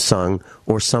Samsung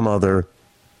or some other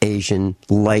Asian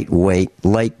lightweight,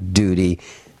 light-duty,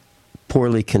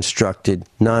 poorly constructed,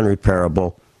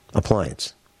 non-repairable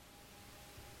appliance.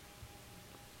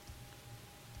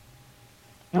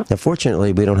 Now,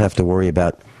 fortunately, we don't have to worry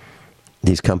about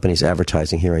these companies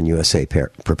advertising here on USA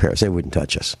Prepares. They wouldn't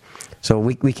touch us. So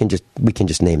we can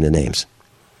just name the names.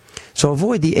 So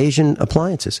avoid the Asian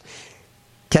appliances.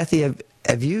 Kathy,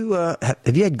 have you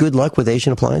had good luck with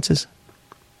Asian appliances?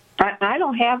 I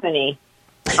don't have any.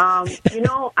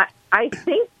 I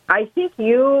think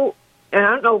you, and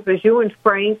I don't know if it was you and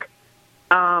Frank,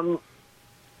 the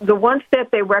ones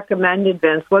that they recommended,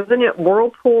 Vince, wasn't it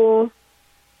Whirlpool,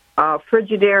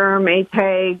 Frigidaire,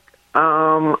 Maytag?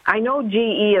 I know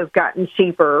GE has gotten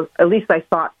cheaper. At least I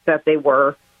thought that they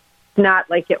were. Not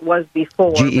like it was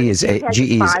before. GE is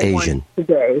Asian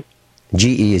today.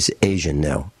 GE is Asian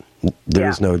now. There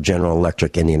is no General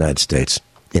Electric in the United States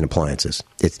in appliances.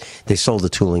 They sold the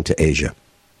tooling to Asia.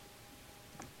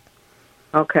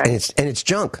 Okay. And it's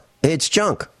junk. It's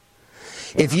junk.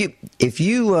 If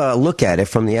you look at it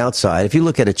from the outside, if you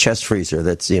look at a chest freezer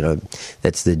that's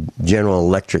the General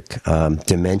Electric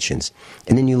dimensions,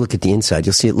 and then you look at the inside,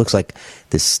 you'll see it looks like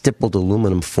this stippled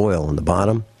aluminum foil on the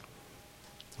bottom,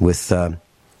 with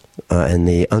and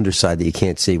the underside that you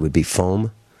can't see would be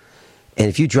foam. And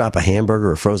if you drop a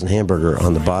hamburger or frozen hamburger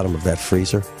on the bottom of that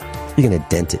freezer, you're going to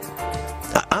dent it.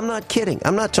 I'm not kidding.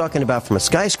 I'm not talking about from a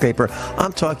skyscraper.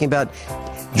 I'm talking about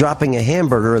dropping a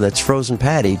hamburger that's frozen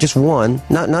patty, just one,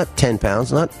 not 10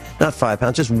 pounds, not 5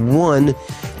 pounds, just 1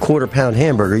 quarter-pound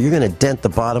hamburger. You're going to dent the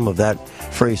bottom of that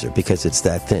freezer because it's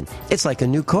that thin. It's like a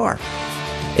new car.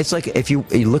 It's like if you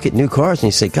look at new cars and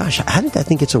you say, gosh, how did that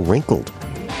thing get so wrinkled?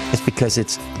 It's because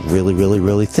it's really, really,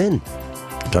 really thin.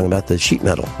 I'm talking about the sheet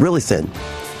metal, really thin.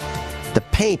 The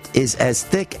paint is as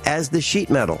thick as the sheet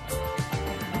metal.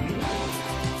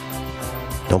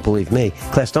 Don't believe me.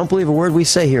 Class, don't believe a word we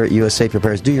say here at USA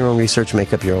Prepares. Do your own research,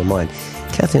 make up your own mind.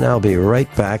 Kathy and I will be right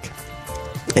back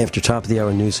after top of the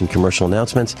hour news and commercial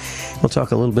announcements. We'll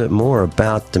talk a little bit more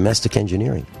about domestic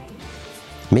engineering.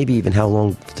 Maybe even how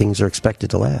long things are expected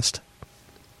to last.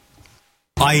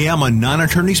 I am a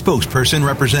non-attorney spokesperson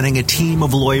representing a team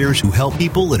of lawyers who help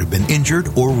people that have been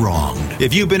injured or wronged.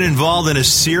 If you've been involved in a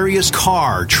serious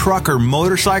car, truck, or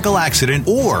motorcycle accident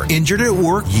or injured at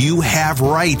work, you have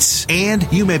rights,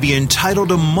 and you may be entitled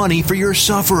to money for your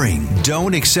suffering.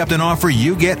 Don't accept an offer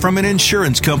you get from an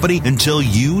insurance company until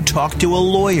you talk to a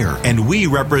lawyer. And we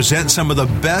represent some of the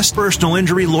best personal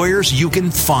injury lawyers you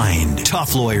can find.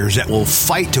 Tough lawyers that will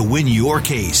fight to win your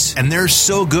case. And they're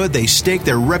so good they stake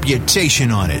their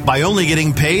reputation on it by only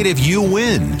getting paid if you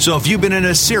win. So if you've been in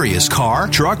a serious car,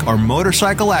 truck, or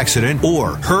motorcycle accident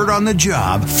or hurt on the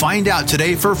job, find out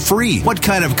today for free what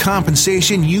kind of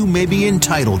compensation you may be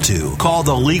entitled to. Call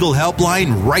the legal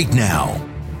helpline right now.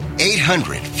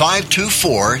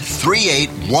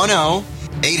 800-524-3810.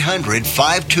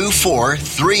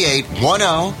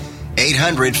 800-524-3810.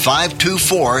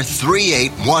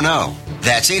 800-524-3810.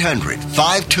 That's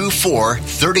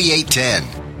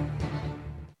 800-524-3810.